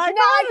cleaning out my car.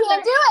 Now I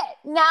can't do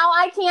it. Now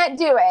I can't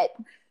do it.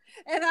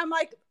 And I'm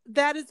like,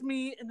 that is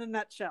me in a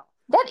nutshell.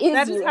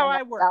 That is how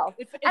I work.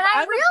 And I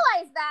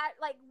realized that,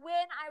 like, when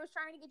I was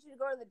trying to get you to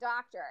go to the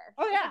doctor.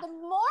 Oh, yeah. The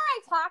more I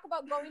talk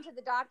about going to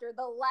the doctor,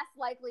 the less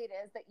likely it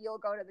is that you'll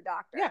go to the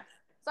doctor. Yeah.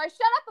 So I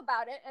shut up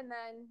about it, and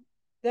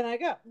then I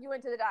go. You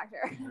went to the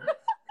doctor.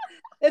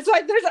 It's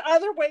like there's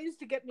other ways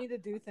to get me to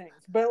do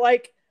things. But,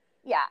 like,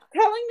 yeah,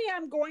 telling me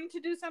I'm going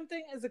to do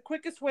something is the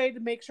quickest way to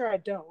make sure I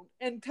don't.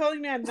 And telling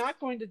me I'm not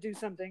going to do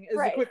something is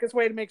the quickest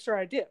way to make sure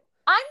I do.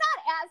 I'm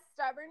not as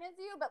stubborn as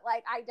you, but,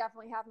 like, I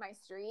definitely have my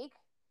streak.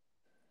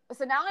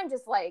 So now I'm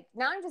just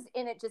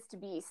in it just to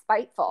be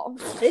spiteful.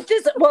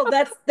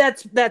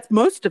 That's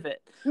most of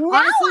it. Now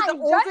honestly, the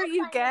older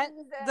you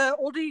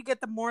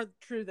get, the more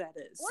true that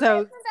is.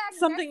 So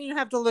something you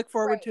have to look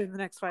forward to in the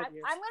next 5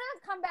 years. I'm going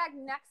to come back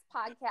next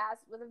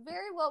podcast with a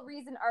very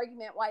well-reasoned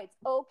argument why it's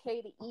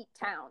okay to eat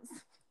towns.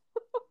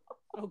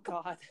 Oh,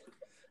 God.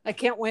 I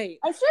can't wait.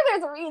 I'm sure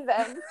there's a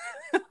reason.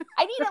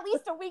 I need at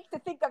least a week to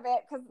think of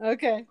it because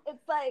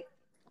it's, like,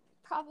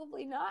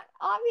 probably not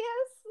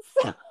obvious.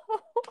 So...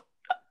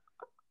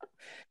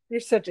 You're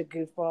such a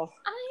goofball.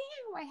 I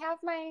am. I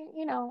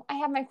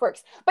have my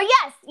quirks. But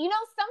yes,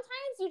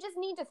 sometimes you just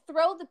need to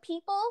throw the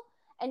people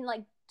and,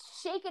 like,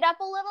 shake it up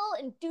a little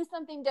and do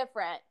something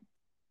different.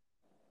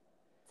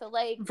 So,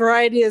 like,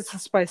 variety is the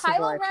spice of life.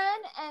 Kylo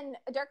Ren and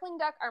Darkwing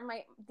Duck are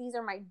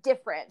my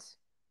different.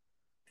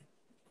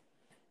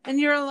 And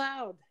you're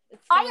allowed.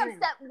 I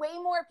upset way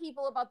more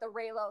people about the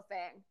Raylo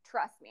thing.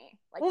 Trust me.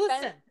 Like, well,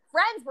 listen,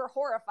 friends were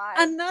horrified.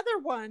 Another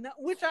one,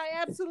 which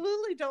I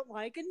absolutely don't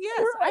like. And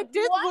yes, I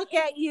did look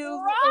at you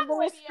a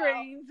little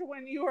strange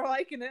when you were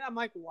liking it. I'm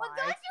like, why? Well,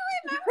 don't you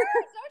remember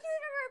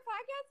our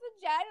podcast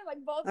with Jen? And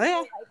like both of you,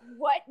 like,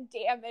 what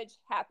damage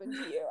happened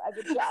to you as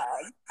a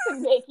child to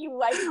make you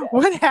like this?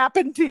 What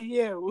happened to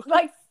you?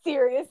 Like,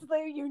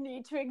 seriously, you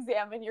need to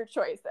examine your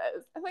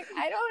choices. I'm like,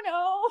 I don't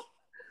know.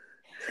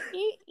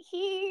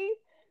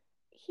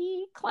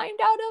 He climbed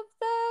out of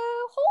the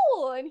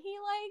hole and he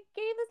like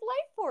gave his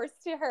life force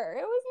to her.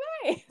 It was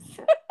nice.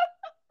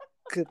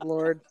 Good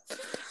Lord.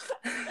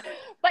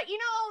 But you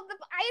know,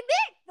 I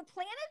admit the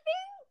planet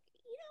thing,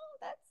 you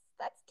know,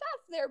 that's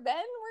tough there, Ben.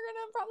 We're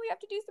gonna probably have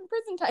to do some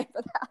prison time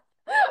for that.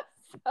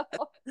 So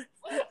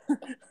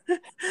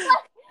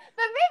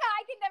the thing that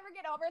I can never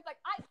get over is like,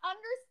 I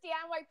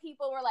understand why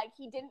people were like,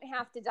 he didn't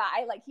have to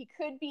die. Like, he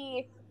could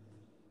be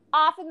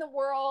off in the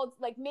world,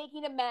 like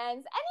making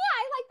amends. And yeah,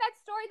 I like that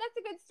story. That's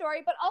a good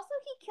story. But also,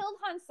 he killed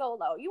Han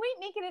Solo. You ain't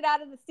making it out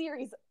of the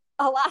series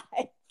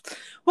alive.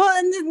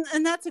 Well,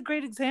 and that's a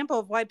great example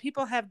of why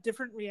people have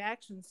different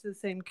reactions to the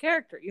same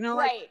character. You know,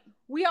 like,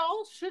 we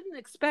all shouldn't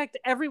expect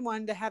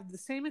everyone to have the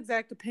same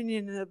exact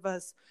opinion of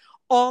us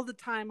all the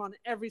time on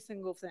every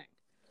single thing.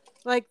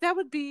 Like, that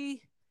would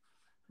be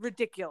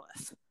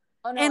ridiculous.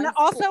 Oh, no, and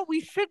also,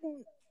 we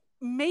shouldn't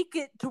make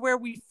it to where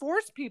we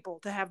force people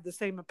to have the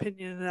same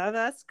opinion of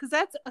us, because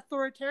that's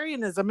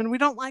authoritarianism, and we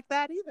don't like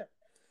that either.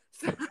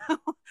 So,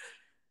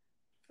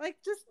 like,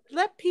 just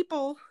let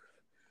people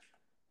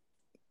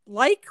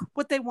like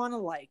what they want to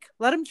like.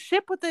 Let them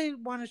ship what they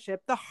want to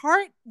ship. The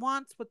heart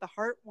wants what the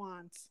heart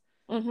wants.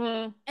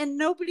 Mm-hmm. And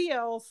nobody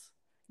else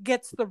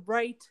gets the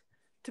right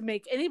to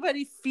make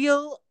anybody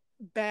feel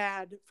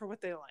bad for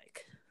what they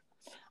like.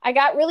 I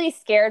got really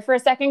scared for a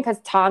second because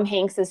Tom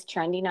Hanks is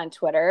trending on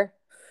Twitter.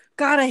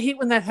 God, I hate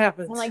when that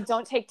happens. I'm like,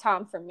 don't take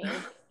Tom from me.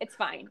 It's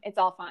fine. It's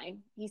all fine.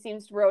 He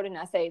seems to wrote an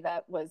essay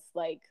that was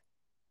like,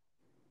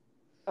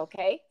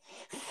 okay.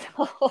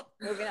 So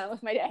moving on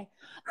with my day.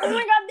 Oh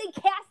my God, they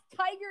cast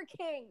Tiger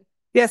King.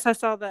 Yes, I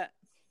saw that.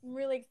 I'm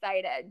really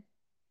excited.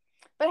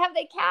 But have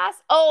they cast?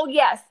 Oh,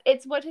 yes.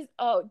 It's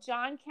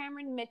John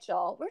Cameron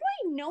Mitchell. Where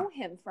do I know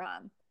him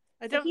from?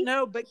 I don't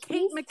know, but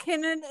Kate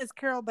McKinnon as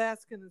Carol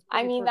Baskin is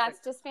I mean,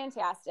 perfect. That's just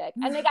fantastic.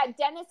 And they got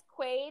Dennis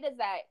Quaid as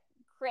that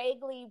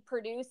Craigley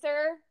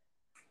producer.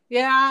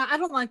 Yeah, I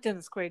don't like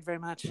Dennis Quaid very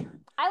much. I like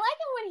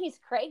him when he's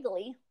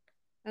Craigley.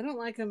 I don't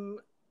like him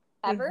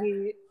ever. When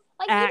he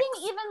like acts. You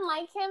didn't even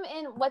like him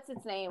in what's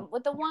its name?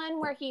 With the one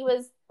where he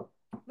was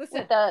with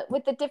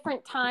the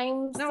different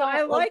times. No,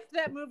 I liked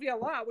that movie a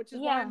lot, which is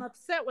why I'm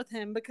upset with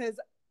him, because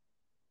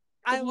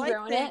I like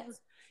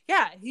things.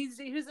 Yeah, he's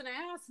an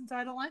ass, and so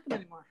I don't like him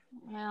anymore.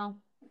 Well,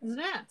 he's an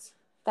ass.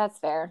 That's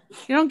fair.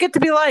 You don't get to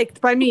be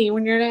liked by me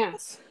when you're an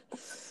ass.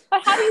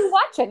 But how do you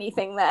watch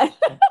anything then?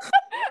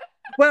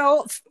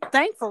 Well,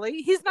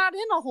 thankfully, he's not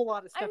in a whole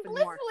lot of stuff anymore.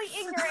 I'm blissfully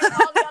ignorant of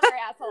all the other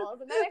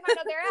assholes, and then I find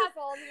out they're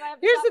assholes, and I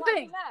have to Here's stop the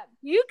thing: them.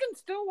 You can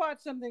still watch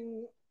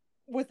something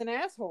with an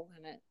asshole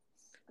in it,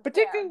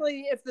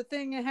 particularly if the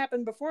thing that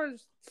happened before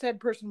said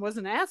person was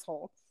an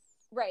asshole.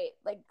 Right,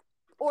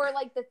 or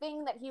the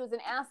thing that he was an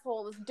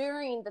asshole was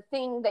during the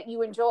thing that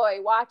you enjoy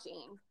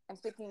watching. I'm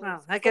speaking. Oh,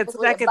 that gets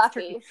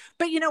tricky.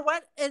 But you know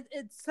what?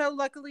 It so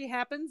luckily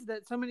happens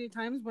that so many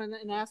times when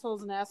an asshole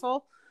is an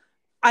asshole,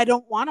 I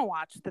don't want to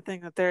watch the thing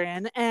that they're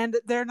in, and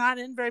they're not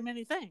in very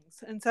many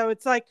things. And so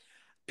it's like,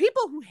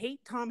 people who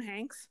hate Tom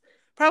Hanks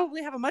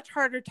probably have a much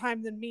harder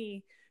time than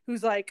me,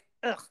 who's like,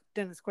 ugh,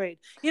 Dennis Quaid.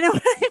 You know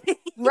what I mean?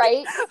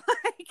 Right.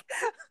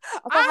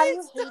 I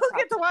still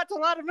get to watch a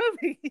lot of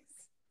movies.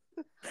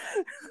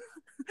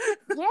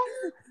 Yeah.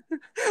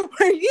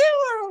 Where you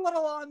are a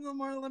little on the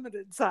more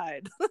limited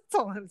side. That's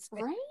all I'm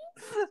saying.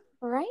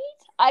 Right.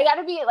 I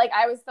gotta be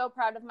I was so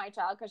proud of my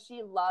child because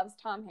she loves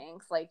Tom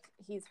Hanks.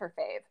 He's her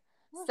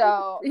fave.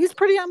 So he's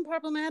pretty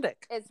unproblematic.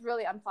 It's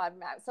really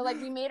unproblematic. So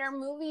we made our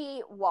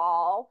movie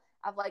wall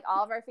of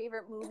all of our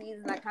favorite movies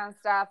and that kind of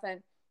stuff.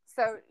 And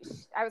so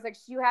I was like,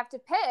 you have to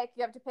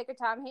pick a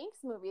Tom Hanks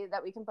movie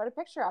that we can put a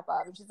picture up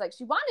of. And she's like,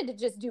 she wanted to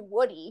just do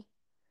Woody.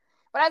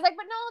 But I was like,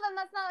 but no, then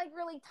that's not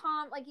really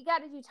Tom. You got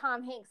to do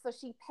Tom Hanks. So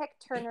she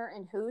picked Turner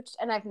and Hooch,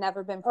 and I've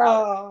never been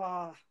proud.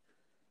 Oh,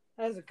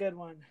 that was a good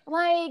one.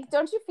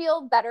 Don't you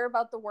feel better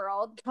about the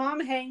world? Tom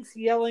Hanks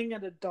yelling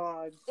at a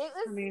dog. It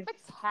was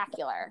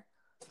spectacular.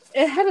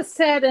 It had a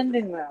sad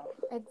ending, though.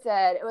 It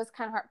did. It was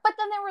kind of hard. But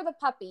then there were the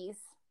puppies.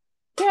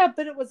 Yeah,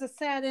 but it was a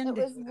sad ending.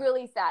 It was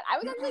really sad. I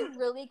was actually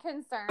really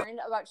concerned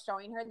about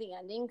showing her the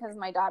ending because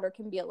my daughter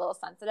can be a little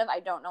sensitive. I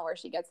don't know where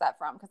she gets that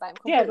from because I'm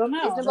completely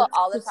reasonable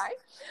all the time.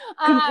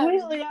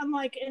 Completely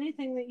unlike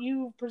anything that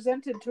you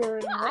presented to her.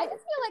 Yeah, I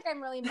just feel like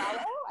I'm really mellow.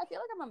 I feel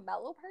like I'm a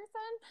mellow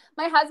person.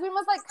 My husband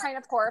was kind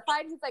of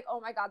horrified. He's like, oh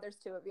my God, there's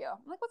two of you.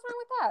 I'm like, what's wrong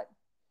with that?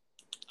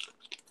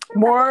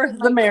 More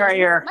the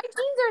merrier. My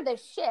genes are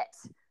the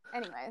shit.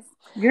 Anyways.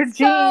 Your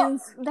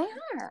genes they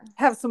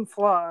have some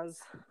flaws.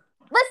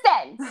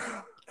 Listen.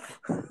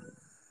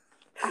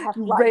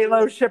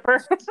 Raylo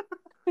shipper.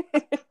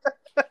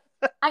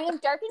 I am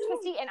dark and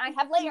twisty, and I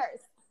have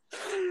layers.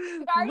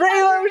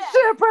 Raylo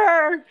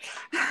shipper.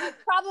 Like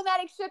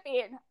problematic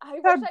shipping.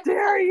 How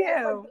dare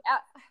you?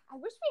 I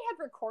wish we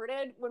had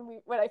recorded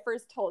when I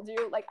first told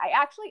you. Like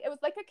it was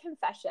like a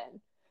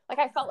confession. Like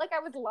I felt like I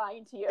was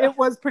lying to you. It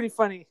was pretty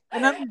funny,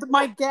 and then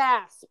my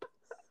gasp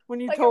when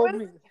you told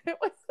me. I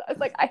was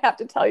like, I have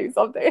to tell you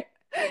something.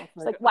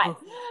 She's like, what?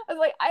 I was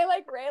like, I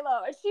like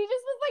Raylo. And she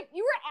just was like,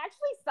 you were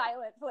actually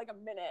silent for like a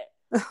minute.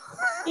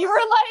 You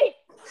were like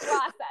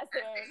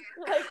processing.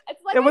 Like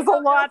it's like it was a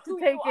lot to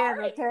take in,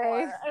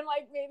 okay? And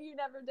like maybe you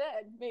never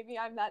did. Maybe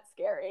I'm that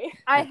scary.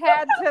 I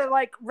had to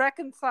like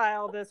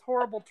reconcile this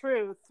horrible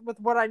truth with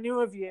what I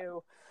knew of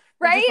you.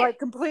 Right? Just, like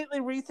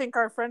completely rethink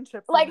our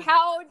friendship. Like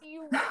how do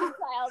you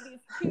reconcile these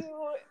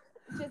two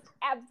just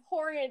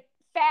abhorrent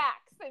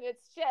facts? And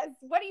it's just,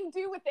 what do you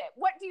do with it?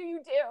 What do you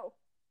do?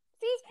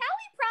 See,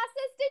 Callie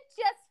processed it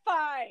just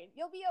fine.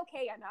 You'll be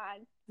okay,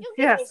 Anon. You'll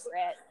get over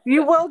it.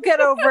 You will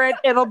get over it.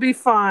 It'll be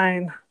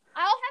fine.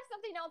 I'll have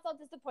something else I'll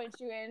disappoint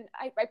you in.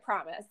 I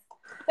promise.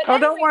 But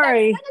don't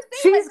worry.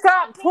 She's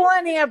got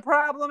plenty of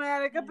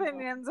problematic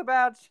opinions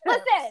about shit.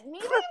 Listen, me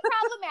being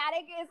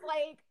problematic is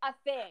like a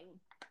thing.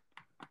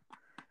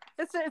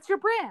 It's your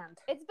brand.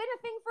 It's been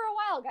a thing for a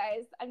while,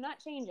 guys. I'm not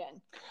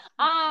changing.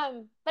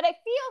 But I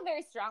feel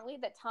very strongly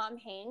that Tom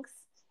Hanks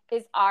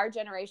is our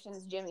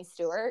generation's Jimmy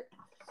Stewart.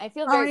 I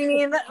feel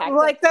very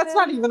that's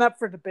not even up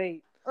for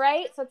debate.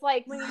 Right? So it's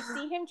like when you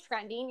see him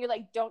trending, you're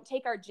like, don't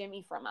take our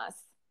Jimmy from us.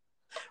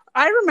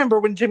 I remember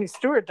when Jimmy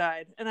Stewart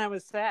died, and I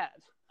was sad.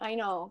 I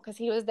know, because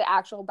he was the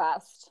actual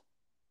best.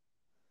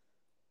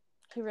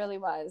 He really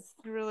was.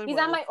 He's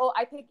on my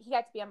he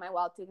got to be on my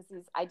wall too,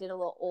 because I did a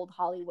little old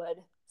Hollywood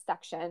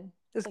section.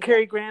 Is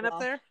Cary Grant up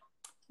there?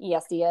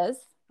 Yes, he is.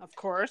 Of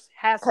course,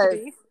 has to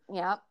be.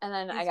 Yeah, and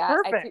then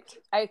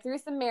I threw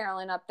some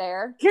Marilyn up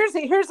there. Here's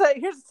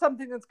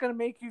something that's going to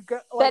make you go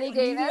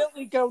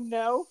immediately go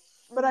no,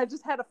 but I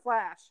just had a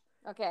flash.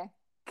 Okay.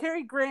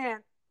 Cary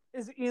Grant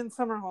is Ian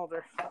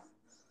Somerhalder.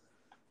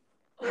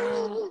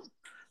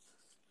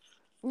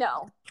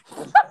 No.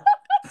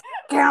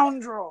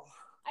 Scoundrel.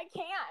 I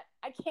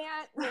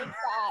can't make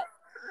that.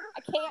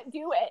 I can't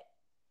do it.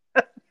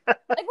 Like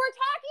we're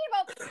talking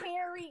about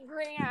Cary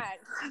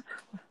Grant.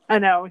 I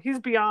know, he's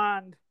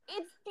beyond.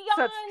 It's beyond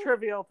such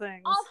trivial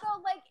things.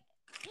 Also, like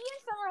Ian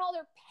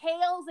Somerhalder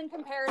pales in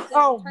comparison.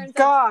 Oh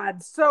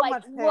God, so like,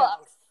 much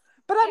pales.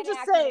 But I'm just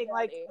saying,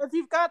 like, if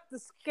you've got the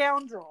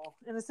scoundrel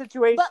in a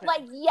situation, but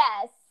like,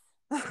 yes,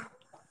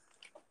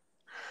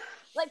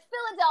 like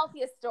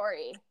Philadelphia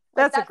Story.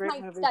 Like, that's a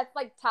great movie. That's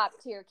like top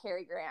tier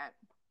Cary Grant.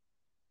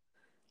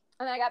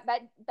 And then I got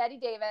Betty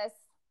Davis.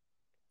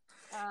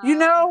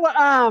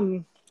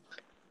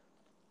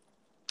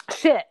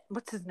 Shit,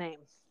 what's his name?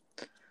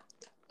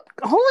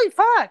 Holy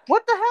fuck!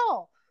 What the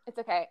hell? It's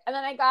okay. And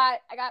then I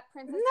got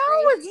Princess Grace.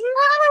 No, it's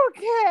not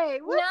okay.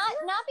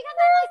 Not because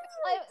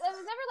I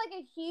was never like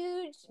a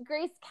huge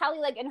Grace Kelly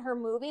like in her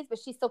movies, but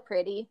she's so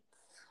pretty.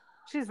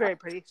 She's very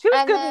pretty. She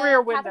was good in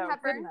Rear Window.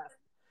 Good enough.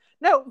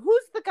 No,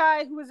 who's the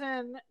guy who was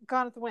in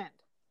Gone with the Wind?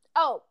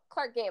 Oh,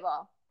 Clark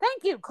Gable.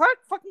 Thank you,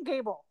 Clark fucking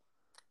Gable.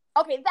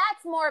 Okay,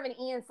 that's more of an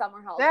Ian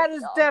Somerhalder. That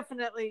is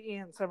definitely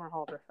Ian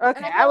Somerhalder.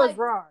 Okay, I was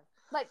wrong.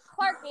 Like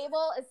Clark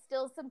Gable is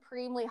still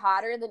supremely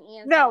hotter than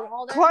Ian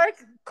Somerhalder. No,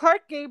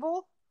 Clark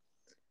Gable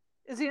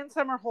is Ian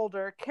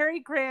Somerhalder. Cary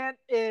Grant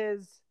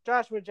is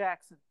Joshua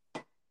Jackson.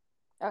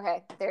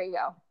 Okay, there you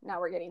go.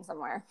 Now we're getting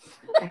somewhere.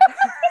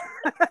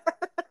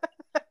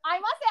 I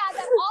must add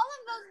that all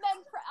of those men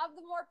of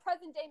the more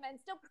present day men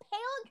still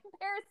pale in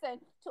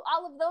comparison to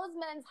all of those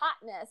men's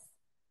hotness.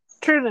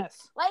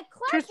 Trueness. Like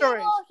Clark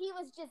Gable, he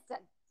was just a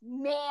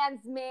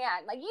man's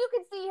man. Like you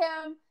could see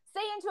him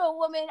saying to a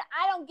woman,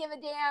 "I don't give a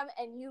damn,"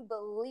 and you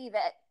believe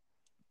it.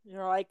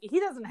 You're like, he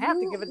doesn't have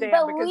to give a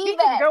damn because he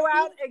can go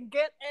out and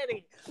get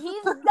Eddie.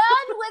 He's done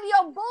with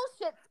your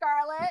bullshit,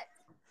 Scarlett.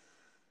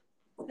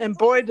 And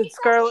boy, did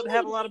Scarlett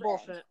have a lot of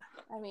bullshit.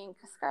 I mean,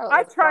 Scarlett.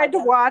 I tried to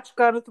watch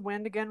Gone with the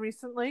Wind again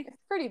recently.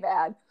 It's pretty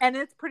bad. And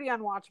it's pretty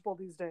unwatchable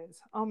these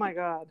days. Oh my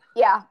God.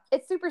 Yeah,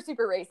 it's super,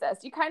 super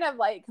racist. You kind of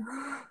like...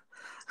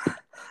 I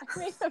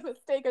made a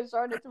mistake of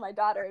showing it to my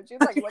daughter, and she's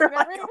like looking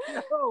at me. She's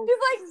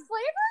like,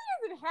 "Slavery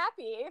isn't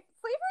happy.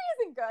 Slavery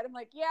isn't good." I'm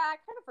like, "Yeah, I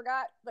kind of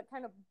forgot the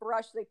kind of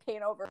brush they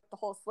paint over the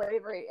whole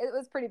slavery. It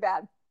was pretty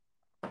bad."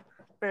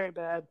 Very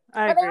bad.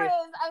 I agree.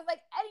 I was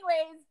like,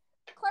 anyways,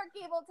 Clark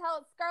Gable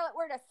tells Scarlett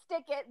where to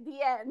stick it.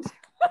 The end.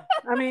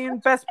 I mean,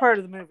 best part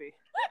of the movie.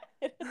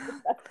 It is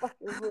the best part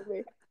of the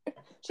movie.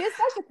 She has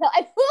such a pill.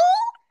 And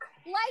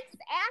who likes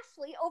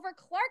Ashley over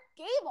Clark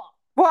Gable?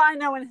 Well, I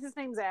know, and his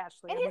name's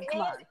Ashley. And his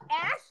name is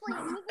Ashley.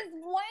 He's this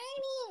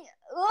whiny.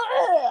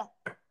 Ugh.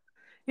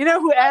 You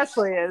know who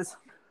Ashley is?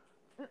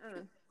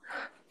 Mm-mm.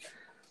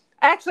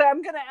 Actually,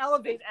 I'm going to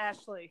elevate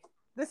Ashley.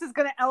 This is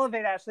going to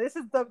elevate Ashley. This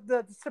is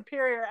the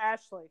superior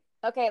Ashley.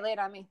 Okay, lay it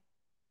on me.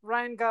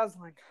 Ryan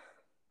Gosling.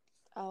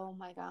 Oh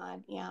my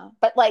God, yeah.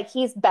 But like,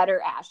 he's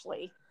better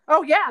Ashley.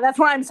 Oh yeah, that's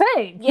what I'm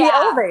saying. Yeah. He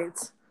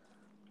elevates.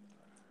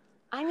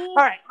 I mean, all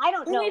right. I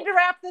don't know. We need to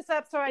wrap this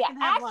up so I can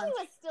have lunch. Ashley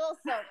was still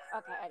so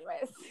okay.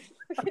 Anyways,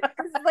 this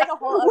is like a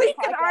whole other we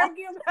podcast. can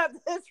argue about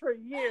this for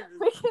years.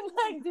 We can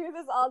like do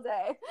this all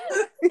day.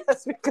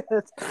 Yes, we could.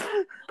 All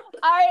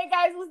right,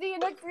 guys. We'll see you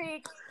next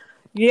week.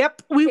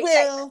 Yep, we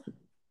will.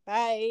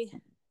 Bye.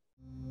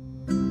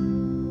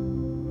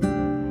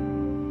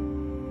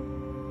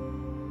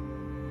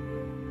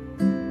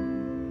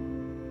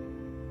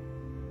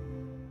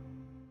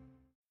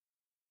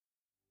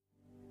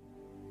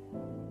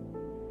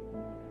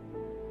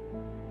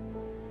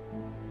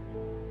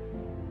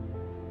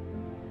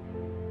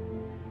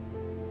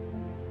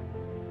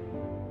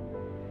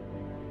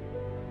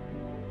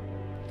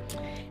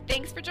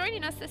 Thanks for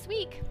joining us this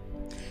week.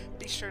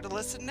 Be sure to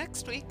listen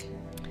next week.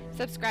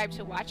 Subscribe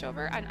to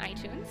Watchover on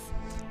iTunes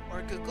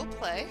or Google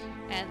Play.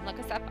 And look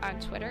us up on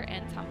Twitter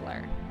and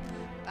Tumblr.